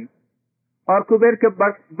नहीं आती और कुबेर के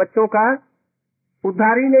बच्चों का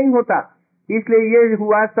उद्धार ही नहीं होता. इसलिए ये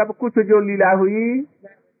हुआ सब कुछ जो लीला हुई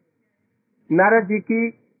नारद जी की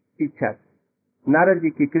इच्छा, नारद जी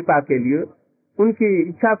की कृपा के लिए, उनकी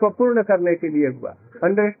इच्छा को पूर्ण करने के लिए हुआ.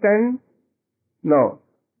 Understand? No.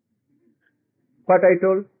 What I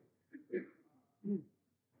told?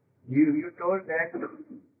 You told that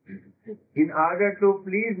in order to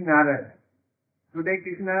please Narad, today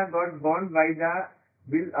Krishna got born by the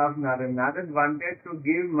will of Narad. Narad wanted to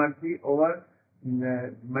give mercy over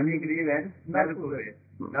Manigriv and Nalkuber.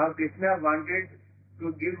 Now Krishna wanted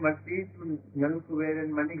to give mercy to Nalkuber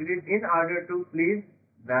and Manigriv in order to please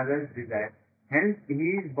Narad's desire. Hence he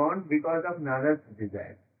is born because of Narad's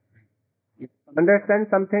desire. Understand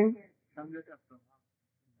something?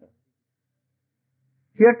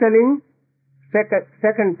 Here telling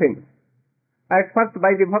second thing. At first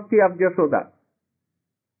by the bhakti of Yashoda.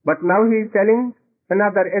 But now he is telling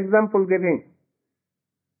another example giving.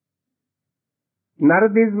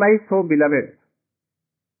 Narad is my so beloved.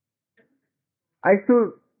 I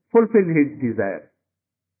should fulfill his desire.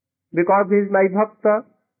 Because he is my bhakta,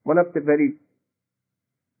 one of the very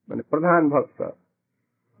pradhan bhakta,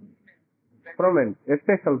 prominent, a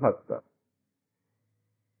special bhakta.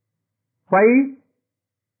 Why?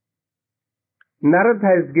 Narad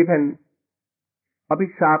has given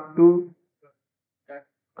abhishap to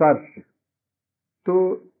curse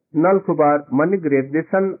to Nalkubar Manigrav, the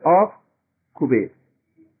son of Kuber.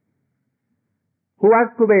 Who was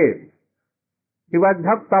Kuber? He was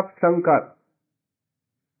Bhakt of Shankar.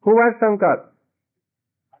 Who was Shankar?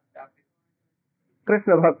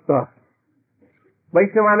 Krishna भक्त.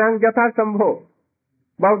 वैष्णवानांग यथा संभो.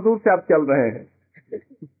 बहुत दूर से आप चल रहे हैं.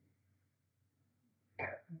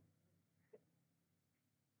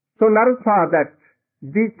 So Narad saw that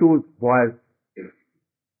these two boys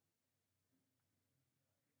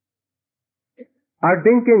are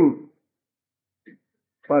drinking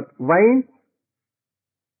wine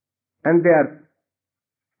and they are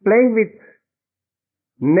playing with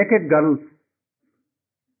naked girls.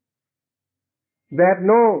 They have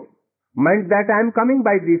no mind that I am coming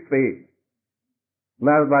by this way.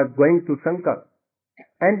 Narad was going to Shankar,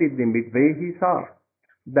 and in the midway he saw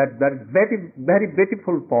that very, very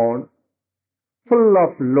beautiful pond full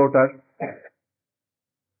of lotus.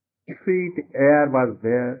 Sweet air was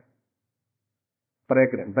there,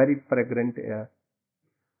 fragrant, very fragrant air.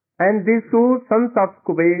 And these two sons of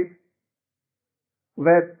Kuber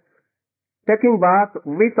were taking bath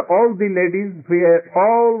with all the ladies, where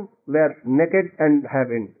all were naked and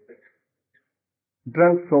having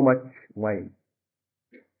drunk so much wine.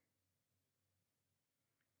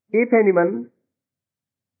 If anyone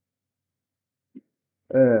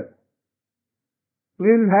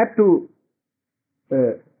will have to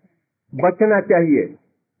बचना चाहिए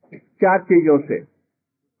चार चीजों से.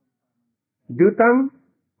 द्युतम,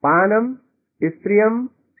 पानम, स्त्रियम,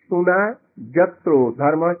 सुना, जत्रो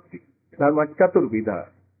धर्म चतुर्विधा.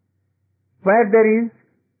 Where there is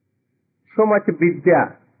so much vidya,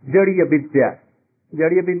 jadiya vidya.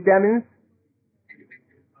 Jadiya vidya means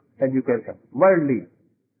education, worldly.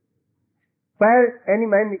 Where any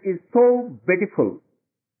man is so beautiful,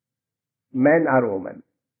 man or woman,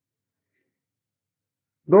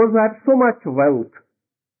 those who have so much wealth,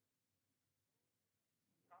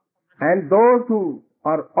 and those who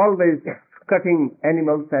are always cutting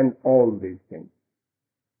animals and all these things,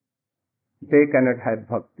 they cannot have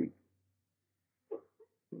bhakti.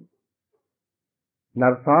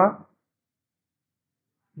 Narad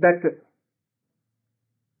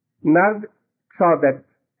saw that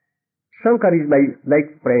Shankar is my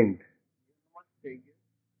like friend.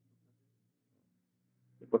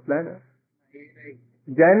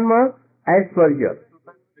 Janma Aishwarya,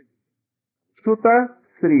 Sruta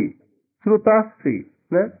Sri.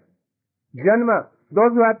 Janma,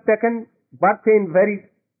 those who have taken birth in very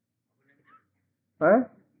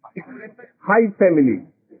high family,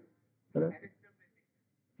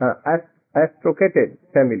 astrocated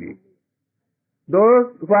family. Those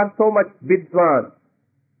who are so much vidwan,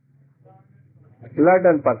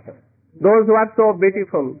 learned person. Those who are so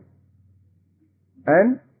beautiful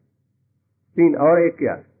and seen or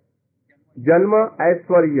ekya. Janma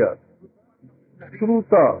Aishwarya,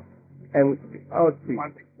 Shruta and Austhi.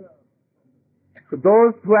 So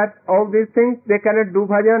those who have all these things, they cannot do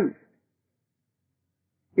bhajan.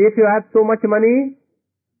 If you have so much money,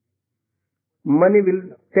 money will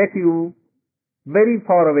take you very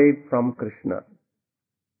far away from Krishna.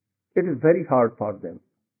 It is very hard for them.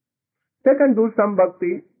 They can do some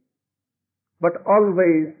bhakti, but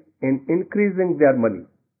always in increasing their money.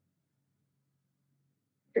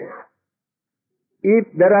 If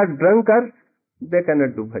there are drunkards, they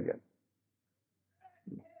cannot do bhajan.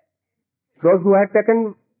 Those who have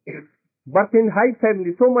taken birth in high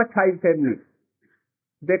family, so much high family,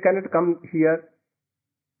 they cannot come here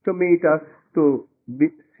to meet us, to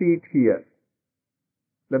sit here.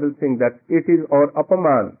 They will think that it is our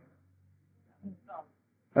apaman.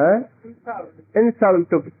 Insult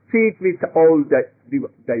to sit with all the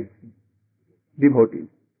devotees.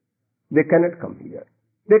 They cannot come here.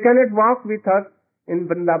 They cannot walk with us in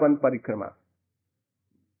Vrindavan Parikrama.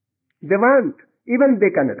 They want, even they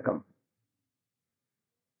cannot come.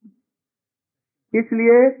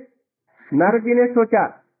 इसलिए नारद जी ने सोचा,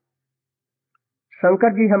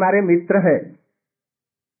 शंकर जी हमारे मित्र हैं,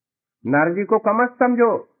 नारद जी को कम मत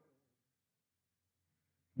समझो.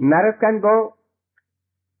 Narad can go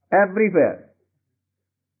everywhere,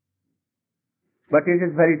 but it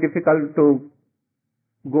is very difficult to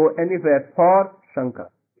go anywhere for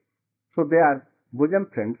Shankar. So they are bosom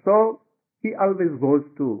friends. So he always goes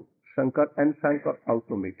to Shankar, and Shankar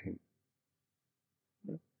also met him.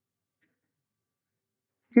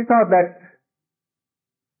 He saw that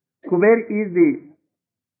Kuber is the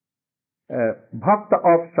Bhakta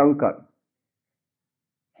of Shankar,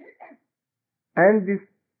 and these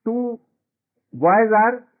two boys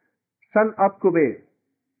are son of Kuber.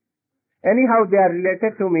 Anyhow, they are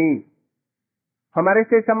related to me. हमारे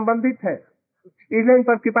से संबंधित है, इसलिए इन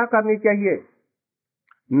पर कृपा करनी चाहिए।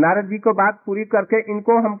 नारद जी को बात पूरी करके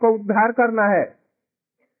इनको हमको उद्धार करना है।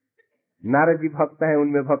 नारद जी भक्त हैं,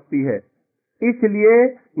 उनमें भक्ति है, इसलिए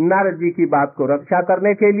नारद जी की बात को रक्षा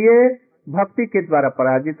करने के लिए भक्ति के द्वारा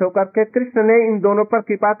पराजित होकर के कृष्ण ने इन दोनों पर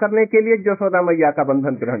कृपा करने के लिए यशोदा मैया का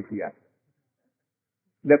बंधन ग्रहण किया।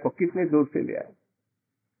 देखो कितनी दूर से ले आए।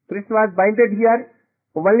 Krishna was binded here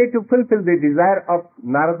only to fulfill the desire of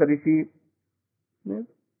Narada Rishi,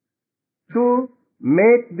 to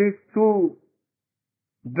make these two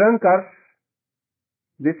drunkards,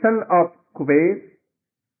 the son of Kuber,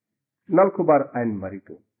 Nalkubar and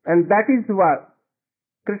Maritu. And that is what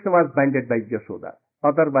Krishna was binded by Yashoda.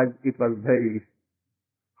 Otherwise it was very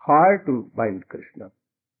hard to bind Krishna.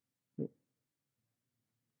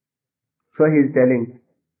 So he is telling,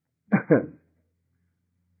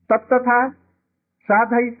 Tatthatha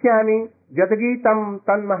sadhaishyami jadagītam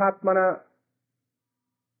tan mahatmana.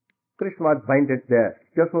 Krishna was binded there.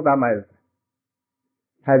 Yashoda Maya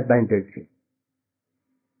has binded him.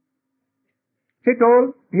 He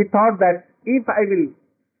thought that if I will,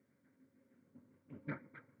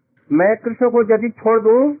 मैं कृष्ण को यदि छोड़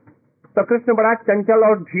दूं तो कृष्ण बड़ा चंचल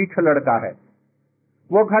और ढीठ लड़का है,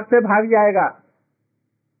 वो घर से भाग जाएगा।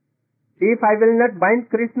 If I will not bind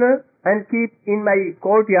Krishna and keep in my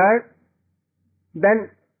courtyard, then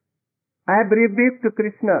I have rebuked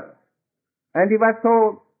Krishna, and he was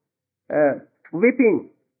so weeping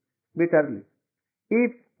bitterly.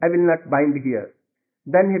 If I will not bind here,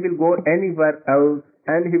 then he will go anywhere else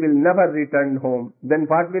and he will never return home. Then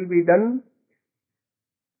what will be done?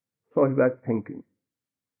 So he was thinking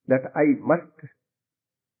that I must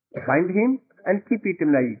bind him and keep it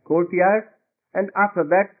in my courtyard, and after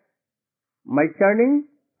that, my churning,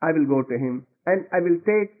 I will go to him and I will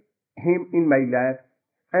take him in my lap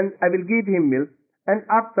and I will give him milk, and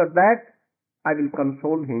after that I will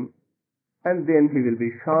console him and then he will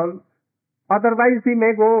be shorn. Otherwise he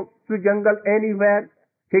may go to jungle anywhere,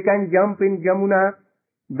 he can jump in Jamuna,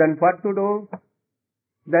 then what to do?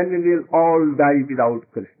 Then we will all die without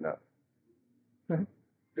Krishna.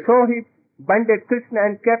 So he binded Krishna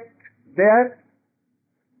and kept there.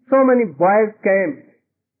 So many boys came.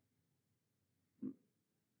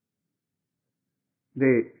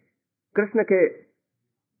 They Krishna के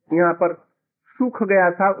यहाँ पर सूख गया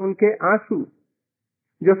था उनके आंसू।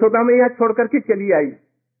 यशोदा मैया छोड़ करके चली आई।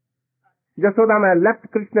 यशोदा मैया left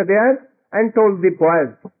Krishna there and told the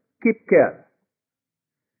boys, keep care,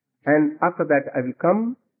 and after that I will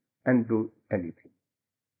come and do anything.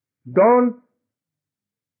 Don't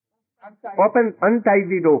untie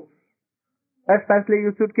the rope. Especially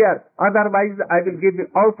you should care. Otherwise I will give you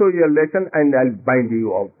also your lesson and I will bind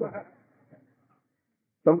you also.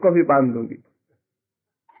 तुमको भी बांध दूंगी।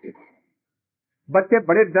 बच्चे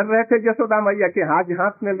बड़े डर रहे थे यशोदा मैया के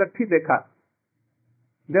हाथ में लट्ठी देखा।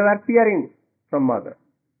 They were tearing from mother,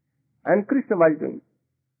 and Krishna was doing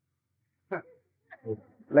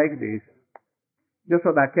like this.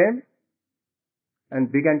 Yashoda came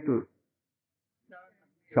and began to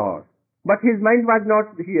shout, but his mind was not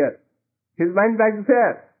here. His mind was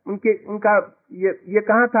there. उनका ये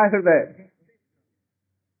कहाँ था हृदय?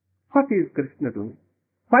 What is Krishna doing?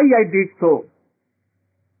 Why I did so?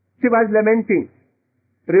 She was lamenting,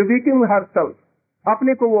 rebuking herself.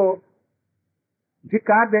 अपने को वो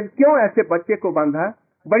धिक्कार दे, क्यों ऐसे बच्चे को बांधा?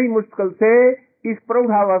 बड़ी मुश्किल से इस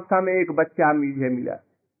प्रौढ़ावस्था में एक बच्चा मुझे मिला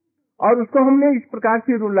और उसको हमने इस प्रकार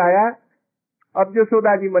से रुलाया। अब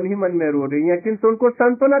यशोदा जी मन ही मन में रो रही हैं, किंतु उनको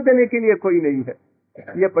सांत्वना देने के लिए कोई नहीं है।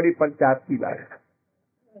 ये बड़ी पश्चात की बात है।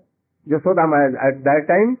 Yashoda at that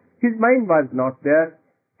time his mind was not there.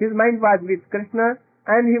 His mind was with Krishna,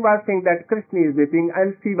 and he was saying that Krishna is weeping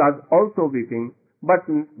and she was also weeping, but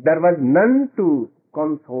there was none to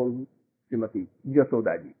console Srimati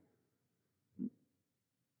Yashoda ji.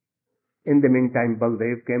 In the meantime,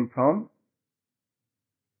 Baldev came from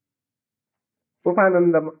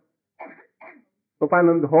Upanand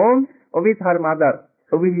home with her mother,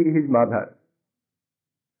 with his mother.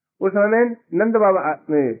 उस समय नंद बाबा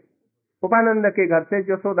उपानंद के घर से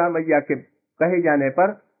यशोदा मैया के कहे जाने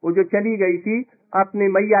पर वो जो चली गई थी अपनी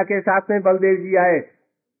मैया के साथ में बलदेव जी आए।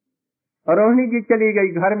 रोहिणी जी चली गई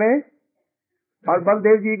घर में और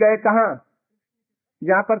बलदेव जी गए कहाँ?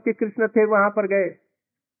 जहाँ पर कि कृष्ण थे वहां पर गए।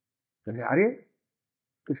 अरे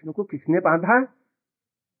कृष्ण को किसने बांधा?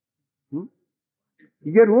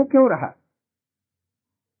 ये रो क्यों रहा?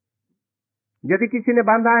 यदि किसी ने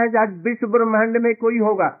बांधा है, आज विश्व ब्रह्मांड में कोई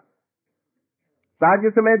होगा तो आज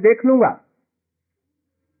उसे मैं देख लूंगा।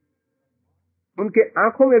 उनके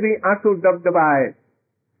आंखों में भी आंसू दबदबाए।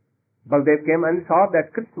 Baldev came and saw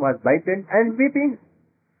that Krishna was binded and weeping.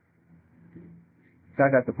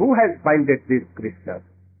 That who has binded this Krishna?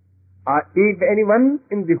 If anyone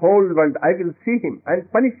in the whole world, I will see him and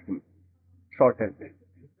punish him short-handed.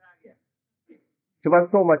 He was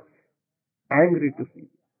so much angry to see.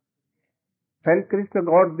 When Krishna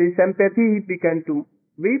got this empathy, he began to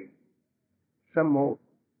weep some more.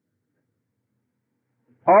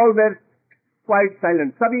 All were quite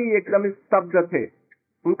silent. सभी एकदम स्तब्ध थे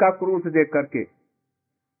उनका क्रोध देख करके।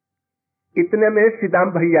 इतने में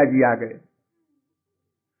सीधाम भैया जी आ गए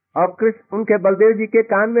और कृष्ण उनके बलदेव जी के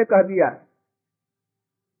कान में कह दिया,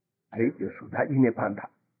 अरे यशोदा जी ने बांधा,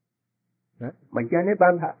 मैया ने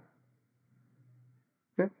बांधा।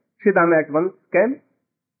 सीधाम at once came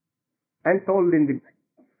and told in the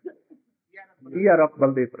ear of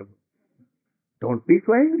Baldev Prabhu, don't be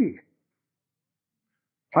so angry.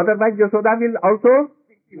 Otherwise Yashoda will also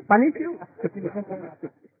punish you.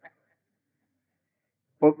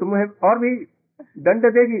 और तुम्हें और भी दंड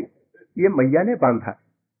देगी। ये मैया ने बांधा।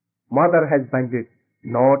 Mother has binded,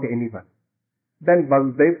 not anyone. Then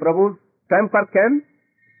Baldev Prabhu's temper came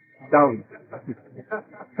down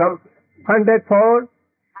from 104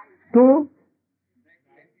 to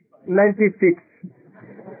 96.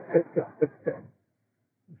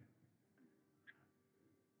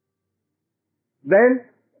 Then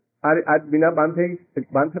आज बिना बांधे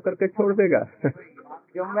बांध करके छोड़ देगा?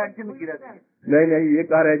 नहीं नहीं, ये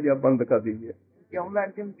कह रहे हैं अब बंद कर दीजिए।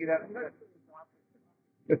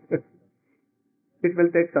 It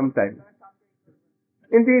will take some time.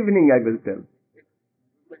 In the evening I will tell.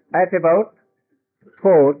 At about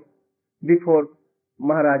 4, before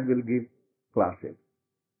Maharaj will give classes.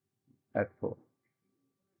 At 4.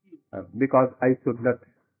 Because I should not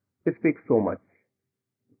speak so much.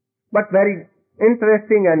 But very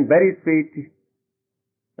interesting and very sweet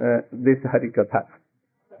this Harikatha.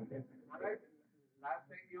 Last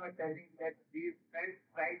time you were telling that these friends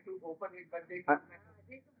try to open it, but they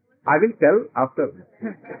I will tell after.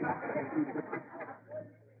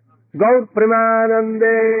 Gaur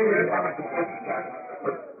Premanande.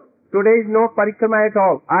 Today is no parikrama at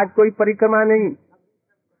all. आज कोई परिक्रमा नहीं,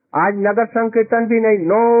 आज नगर संकीर्तन भी नहीं,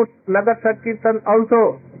 no नगर संकीर्तन also.